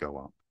rates go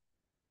up.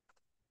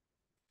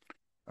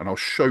 And I'll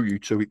show you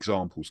two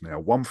examples now,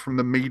 one from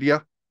the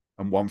media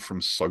and one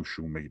from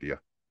social media.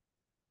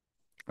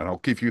 And I'll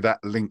give you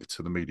that link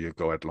to the media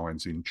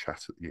guidelines in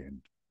chat at the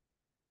end.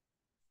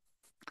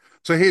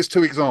 So here's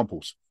two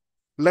examples.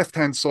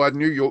 Left-hand side,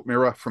 New York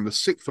Mirror from the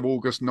 6th of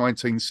August,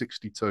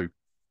 1962.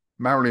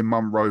 Marilyn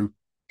Monroe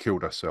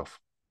killed herself.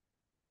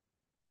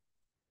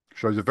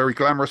 Shows a very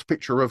glamorous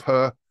picture of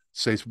her,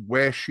 says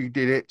where she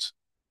did it,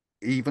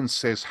 even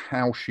says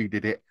how she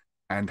did it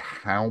and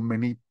how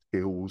many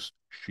pills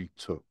she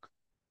took.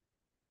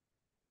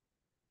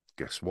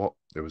 Guess what?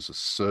 There was a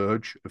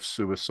surge of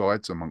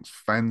suicides amongst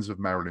fans of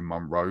Marilyn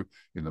Monroe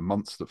in the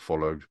months that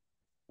followed,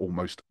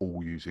 almost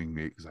all using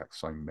the exact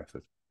same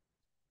method.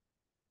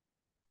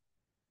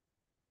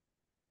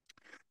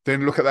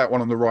 Then look at that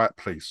one on the right,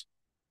 please.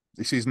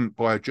 This isn't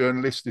by a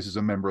journalist, this is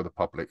a member of the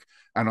public.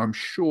 And I'm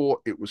sure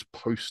it was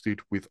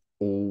posted with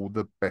all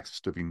the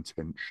best of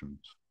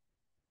intentions.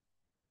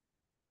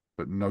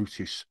 But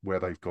notice where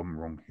they've gone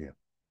wrong here.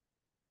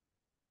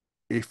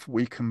 If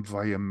we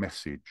convey a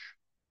message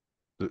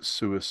that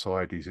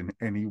suicide is in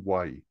any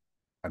way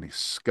an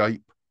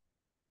escape,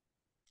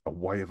 a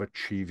way of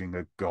achieving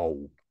a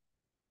goal,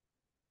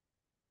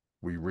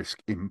 we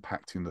risk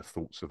impacting the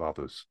thoughts of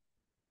others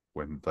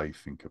when they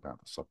think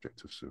about the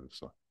subject of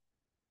suicide.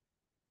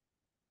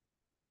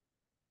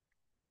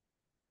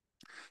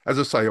 As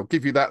I say, I'll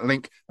give you that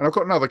link, and I've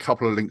got another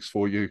couple of links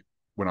for you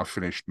when I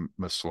finish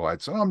my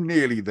slides. And I'm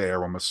nearly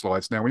there on my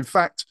slides now. In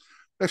fact,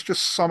 let's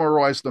just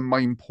summarize the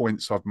main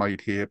points I've made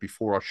here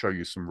before I show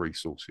you some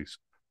resources.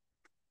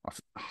 I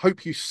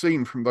hope you've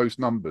seen from those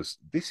numbers,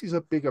 this is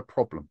a bigger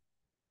problem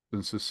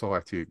than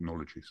society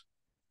acknowledges.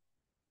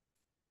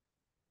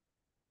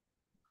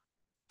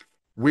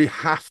 We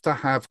have to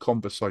have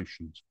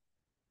conversations.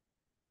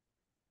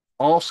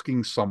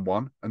 Asking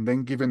someone and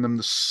then giving them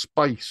the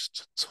space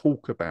to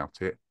talk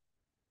about it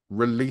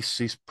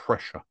releases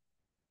pressure.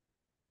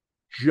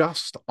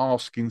 Just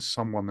asking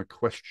someone the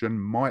question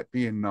might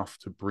be enough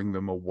to bring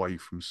them away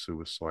from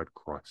suicide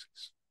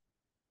crisis.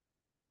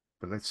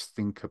 But let's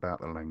think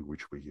about the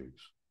language we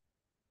use.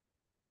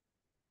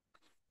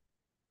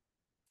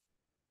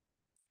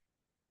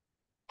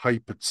 Pay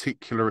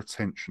particular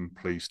attention,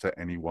 please, to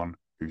anyone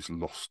who's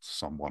lost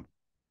someone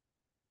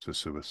to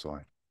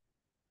suicide.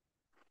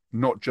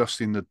 Not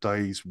just in the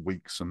days,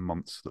 weeks, and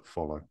months that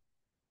follow,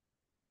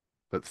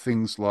 but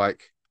things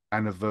like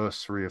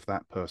anniversary of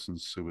that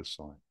person's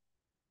suicide,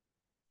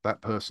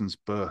 that person's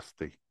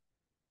birthday.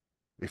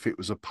 If it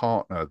was a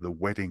partner, the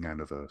wedding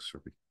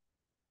anniversary.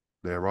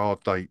 There are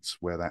dates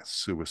where that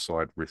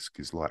suicide risk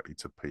is likely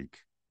to peak.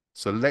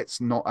 So let's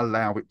not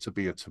allow it to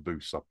be a taboo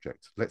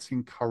subject. Let's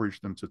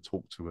encourage them to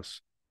talk to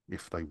us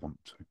if they want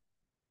to.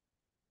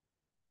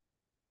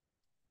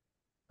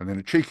 And then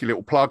a cheeky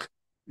little plug,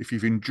 if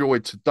you've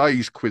enjoyed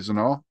today's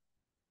Quizinar,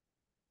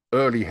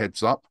 early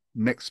heads up,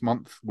 next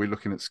month we're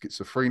looking at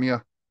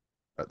schizophrenia.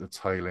 At the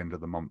tail end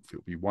of the month,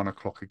 it'll be 1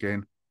 o'clock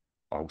again.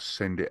 I'll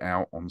send it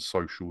out on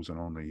socials and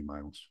on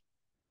emails.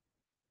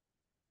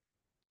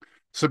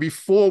 So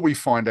before we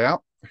find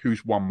out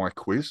who's won my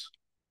quiz,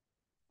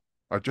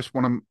 I just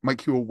want to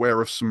make you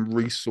aware of some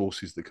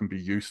resources that can be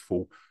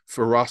useful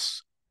for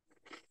us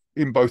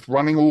in both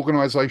running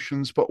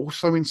organizations, but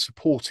also in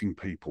supporting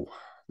people.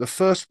 The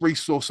first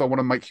resource I want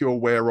to make you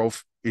aware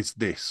of is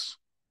this.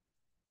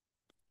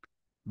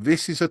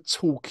 This is a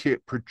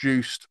toolkit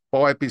produced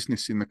by a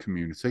business in the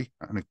community.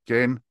 And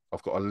again,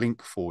 I've got a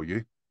link for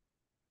you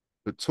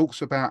that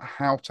talks about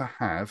how to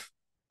have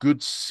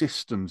good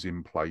systems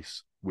in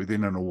place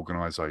within an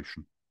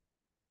organization.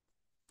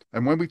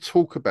 And when we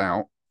talk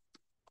about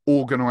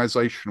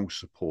organizational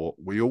support,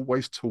 we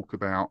always talk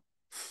about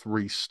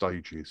 3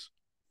 stages: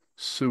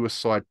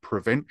 suicide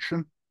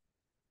prevention,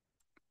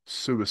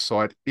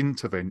 suicide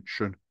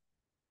intervention,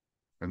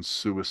 and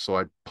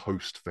suicide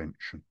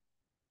postvention.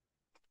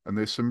 And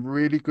there's some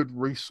really good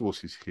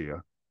resources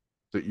here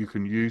that you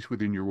can use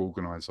within your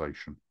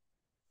organization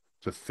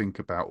to think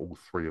about all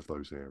 3 of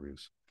those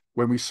areas.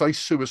 When we say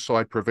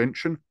suicide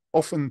prevention,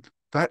 often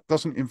that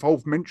doesn't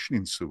involve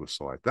mentioning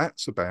suicide.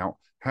 That's about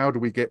how do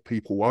we get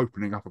people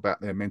opening up about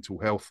their mental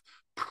health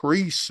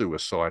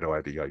pre-suicide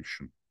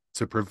ideation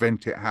to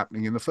prevent it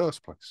happening in the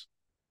first place.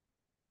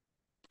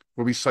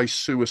 When we say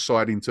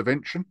suicide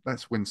intervention,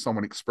 that's when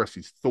someone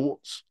expresses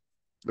thoughts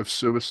of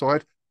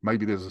suicide.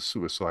 Maybe there's a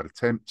suicide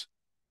attempt.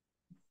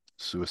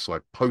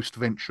 Suicide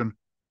postvention.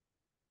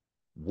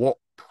 What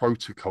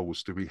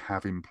protocols do we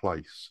have in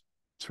place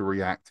to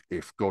react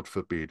if, God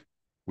forbid,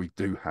 we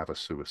do have a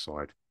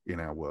suicide in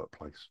our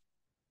workplace?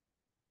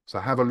 So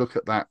have a look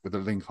at that with the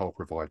link I'll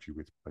provide you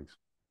with, please.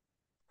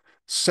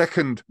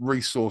 Second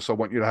resource I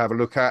want you to have a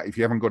look at, if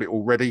you haven't got it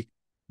already,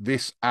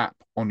 this app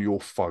on your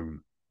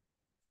phone.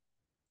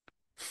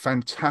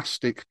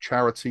 Fantastic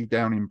charity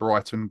down in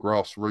Brighton,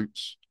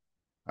 Grassroots.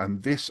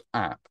 And this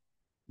app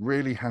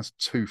really has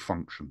 2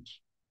 functions.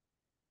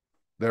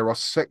 There are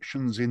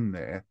sections in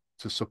there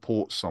to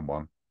support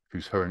someone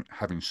who's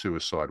having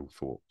suicidal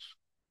thoughts.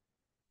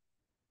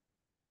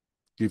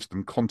 Gives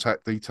them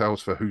contact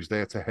details for who's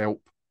there to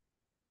help.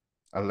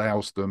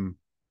 Allows them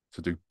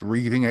to do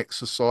breathing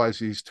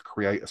exercises, to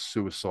create a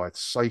suicide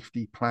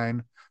safety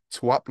plan,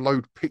 to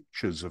upload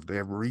pictures of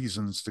their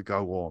reasons to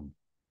go on.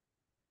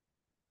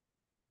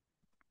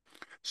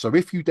 So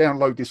if you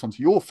download this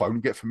onto your phone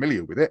and get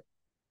familiar with it,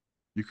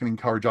 you can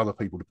encourage other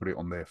people to put it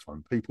on their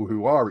phone. People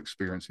who are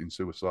experiencing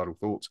suicidal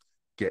thoughts,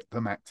 get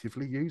them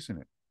actively using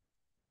it.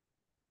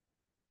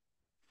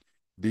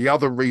 The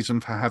other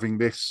reason for having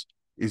this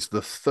is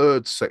the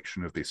third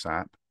section of this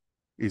app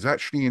is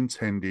actually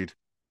intended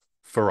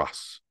for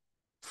us,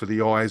 for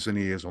the eyes and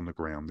ears on the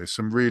ground. There's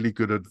some really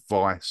good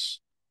advice,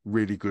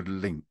 really good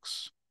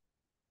links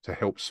to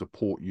help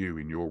support you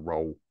in your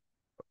role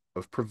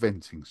of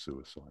preventing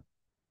suicide.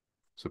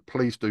 So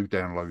please do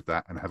download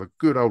that and have a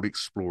good old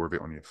explore of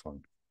it on your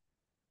phone.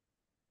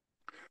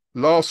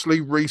 Lastly,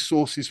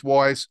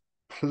 resources-wise,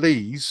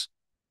 please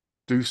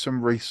do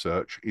some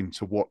research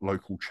into what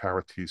local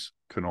charities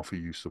can offer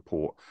you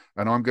support.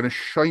 And I'm going to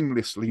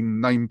shamelessly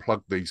name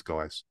plug these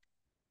guys.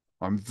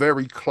 I'm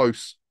very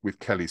close with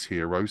Kelly's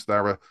Heroes.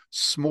 They're a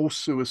small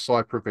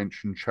suicide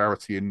prevention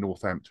charity in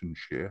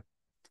Northamptonshire,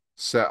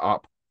 set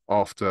up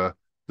after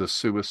the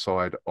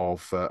suicide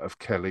of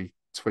Kelly,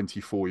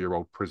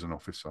 24-year-old prison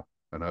officer,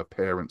 and her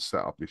parents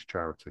set up this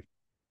charity.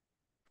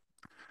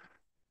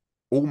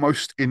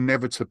 Almost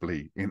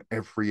inevitably in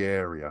every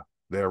area,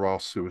 there are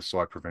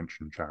suicide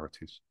prevention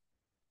charities.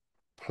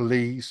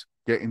 Please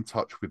get in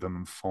touch with them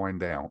and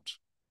find out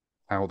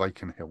how they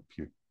can help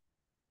you.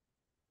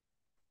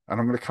 And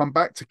I'm going to come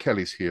back to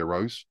Kelly's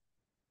Heroes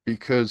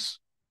because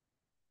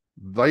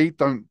they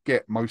don't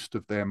get most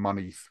of their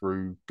money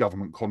through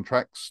government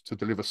contracts to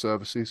deliver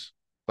services.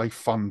 They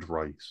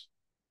fundraise.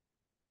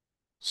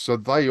 So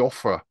they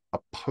offer a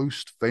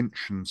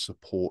postvention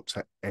support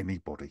to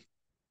anybody.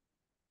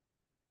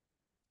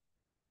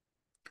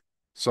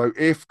 So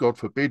if, God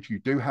forbid, you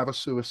do have a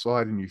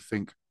suicide and you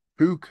think,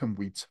 who can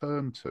we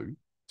turn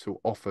to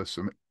offer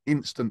some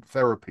instant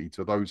therapy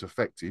to those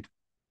affected,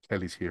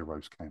 Kelly's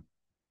Heroes can.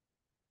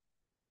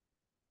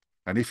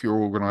 And if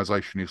your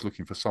organisation is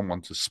looking for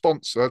someone to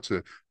sponsor,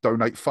 to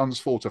donate funds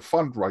for, to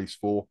fundraise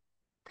for,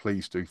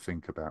 please do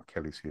think about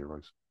Kelly's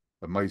Heroes.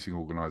 Amazing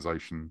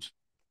organisations.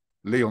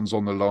 Leon's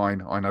on the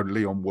line. I know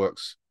Leon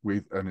works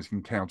with and has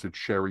encountered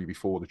Sherry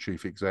before, the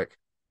chief exec.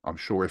 I'm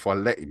sure if I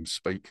let him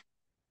speak,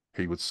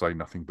 he would say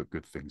nothing but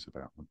good things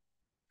about them.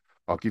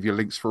 I'll give you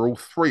links for all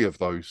 3 of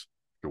those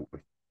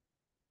shortly.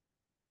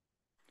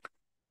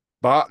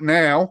 But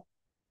now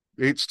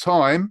it's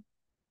time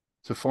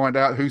to find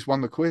out who's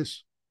won the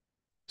quiz.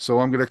 So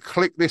I'm going to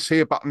click this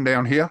here button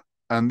down here,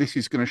 and this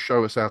is going to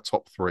show us our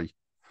top 3.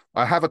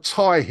 I have a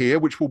tie here,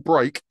 which will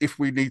break if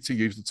we need to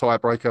use the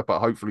tiebreaker, but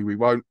hopefully we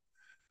won't.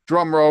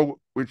 Drum roll,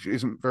 which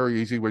isn't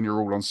very easy when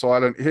you're all on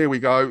silent. Here we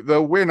go.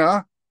 The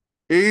winner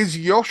is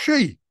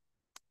Yoshi.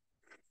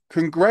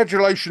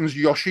 Congratulations,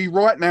 Yoshi.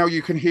 Right now,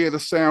 you can hear the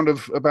sound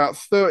of about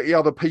 30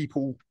 other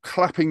people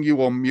clapping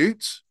you on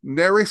mute.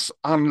 Neris,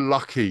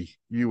 unlucky.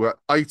 You were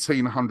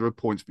 1,800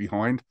 points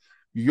behind.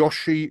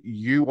 Yoshi,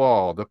 you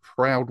are the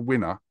proud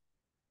winner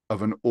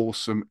of an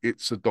awesome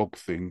It's a Dog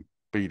Thing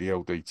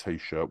BDLD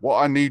t-shirt.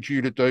 What I need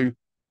you to do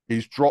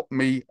is drop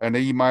me an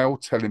email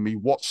telling me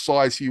what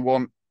size you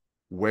want,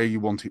 where you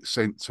want it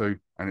sent to,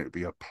 and it'd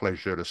be a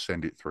pleasure to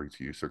send it through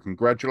to you. So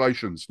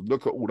congratulations.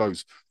 Look at all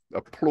those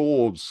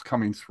applause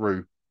coming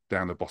through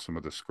down the bottom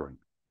of the screen.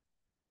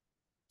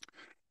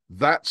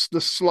 That's the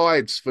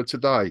slides for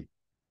today.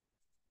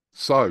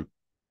 So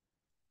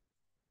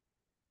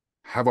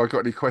have I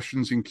got any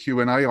questions in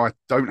Q&A? I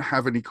don't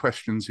have any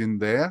questions in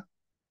there.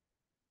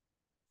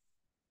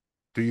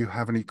 Do you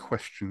have any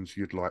questions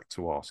you'd like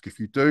to ask? If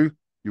you do,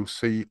 you'll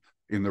see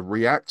in the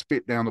react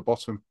bit down the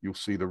bottom, you'll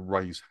see the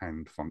raise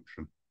hand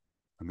function,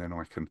 and then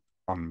I can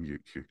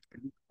unmute you.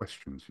 Any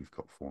questions you've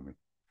got for me?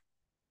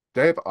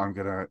 Deb, I'm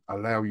going to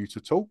allow you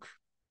to talk.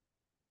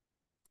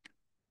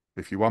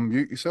 If you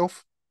unmute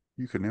yourself,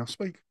 you can now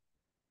speak.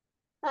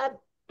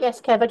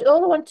 Yes, Kev,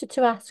 all I wanted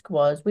to ask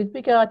was with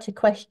regard to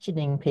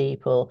questioning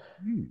people,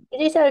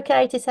 is it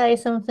okay to say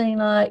something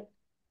like,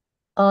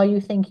 are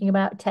you thinking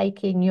about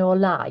taking your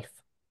life?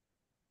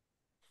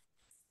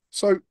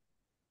 So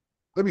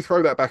let me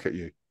throw that back at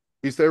you.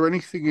 Is there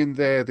anything in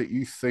there that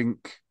you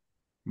think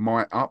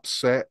might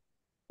upset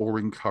or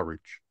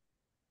encourage?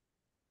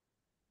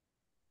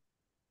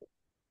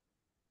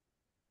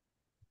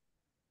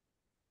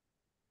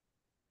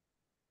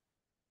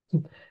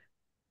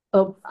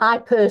 I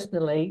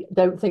personally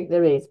don't think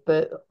there is,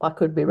 but I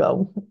could be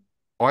wrong.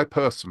 I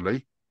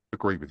personally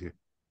agree with you.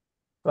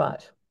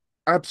 Right.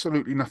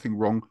 Absolutely nothing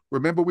wrong.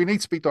 Remember, we need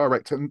to be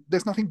direct, and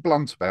there's nothing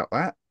blunt about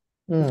that.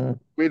 Hmm.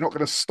 We're not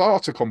going to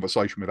start a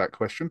conversation with that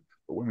question,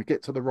 but when we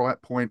get to the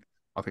right point,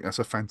 I think that's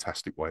a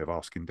fantastic way of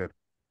asking, Deb.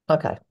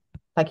 Okay.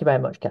 Thank you very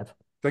much, Kev.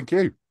 Thank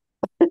you.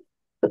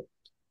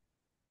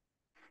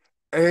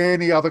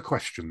 Any other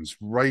questions?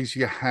 Raise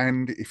your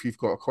hand if you've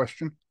got a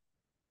question.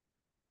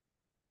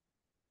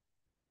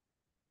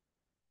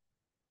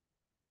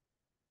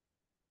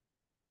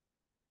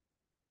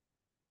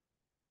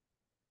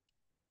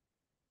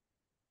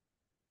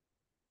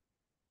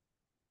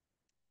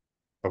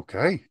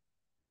 Okay.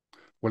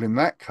 Well, in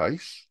that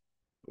case,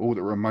 all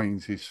that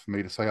remains is for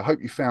me to say, I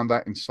hope you found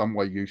that in some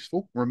way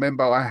useful.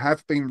 Remember, I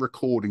have been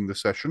recording the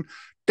session.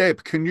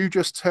 Deb, can you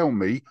just tell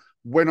me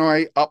when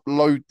I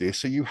upload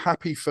this, are you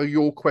happy for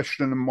your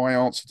question and my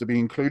answer to be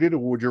included,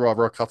 or would you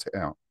rather I cut it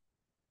out?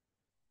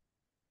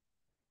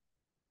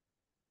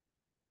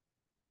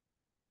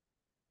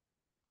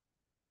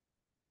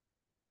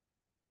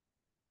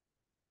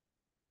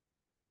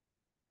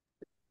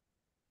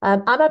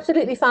 I'm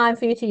absolutely fine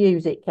for you to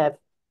use it, Kev.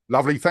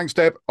 Lovely. Thanks,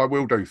 Deb. I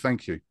will do.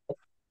 Thank you.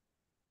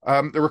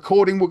 The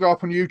recording will go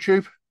up on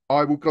YouTube.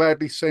 I will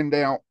gladly send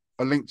out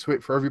a link to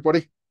it for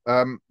everybody.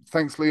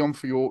 Thanks, Leon,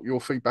 for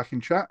your feedback in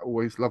chat.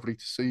 Always lovely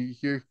to see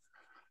you.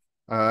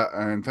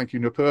 And thank you,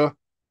 Nupur.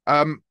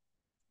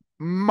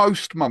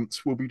 Most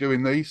months we'll be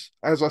doing these.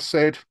 As I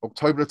said,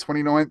 October the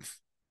 29th,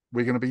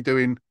 we're going to be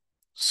doing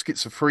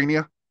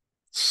schizophrenia.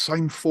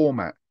 Same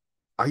format,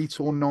 8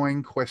 or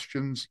 9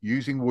 questions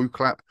using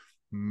WooClap.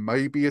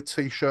 Maybe a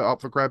t-shirt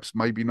up for grabs,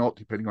 maybe not,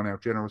 depending on how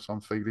generous I'm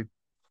feeling.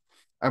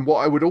 And what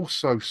I would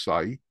also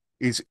say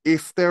is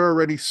if there are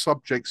any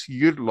subjects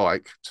you'd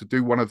like to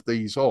do one of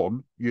these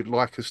on, you'd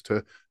like us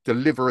to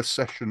deliver a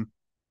session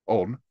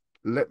on,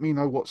 let me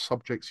know what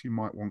subjects you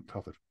might want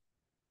covered.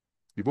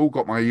 You've all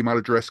got my email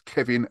address,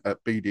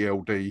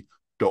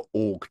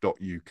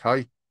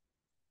 kevin@bdld.org.uk.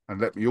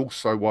 And let me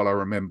also, while I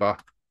remember,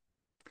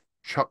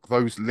 chuck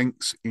those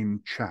links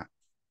in chat.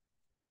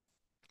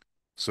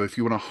 So if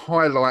you want to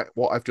highlight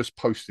what I've just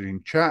posted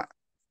in chat,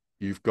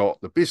 you've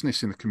got the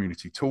Business in the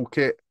Community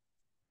Toolkit,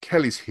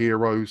 Kelly's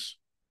Heroes,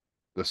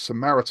 the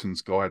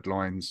Samaritan's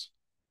Guidelines,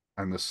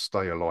 and the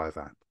Stay Alive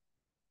app.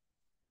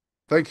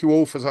 Thank you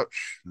all for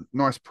such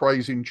nice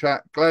praise in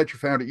chat. Glad you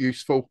found it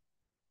useful.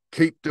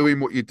 Keep doing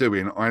what you're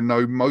doing. I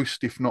know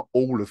most, if not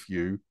all of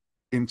you,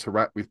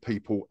 interact with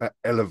people at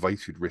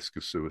elevated risk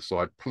of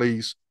suicide.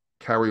 Please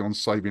carry on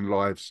saving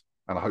lives,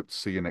 and I hope to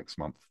see you next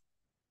month.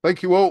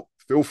 Thank you all.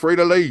 Feel free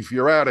to leave.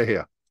 You're out of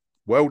here.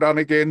 Well done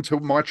again to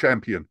my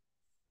champion.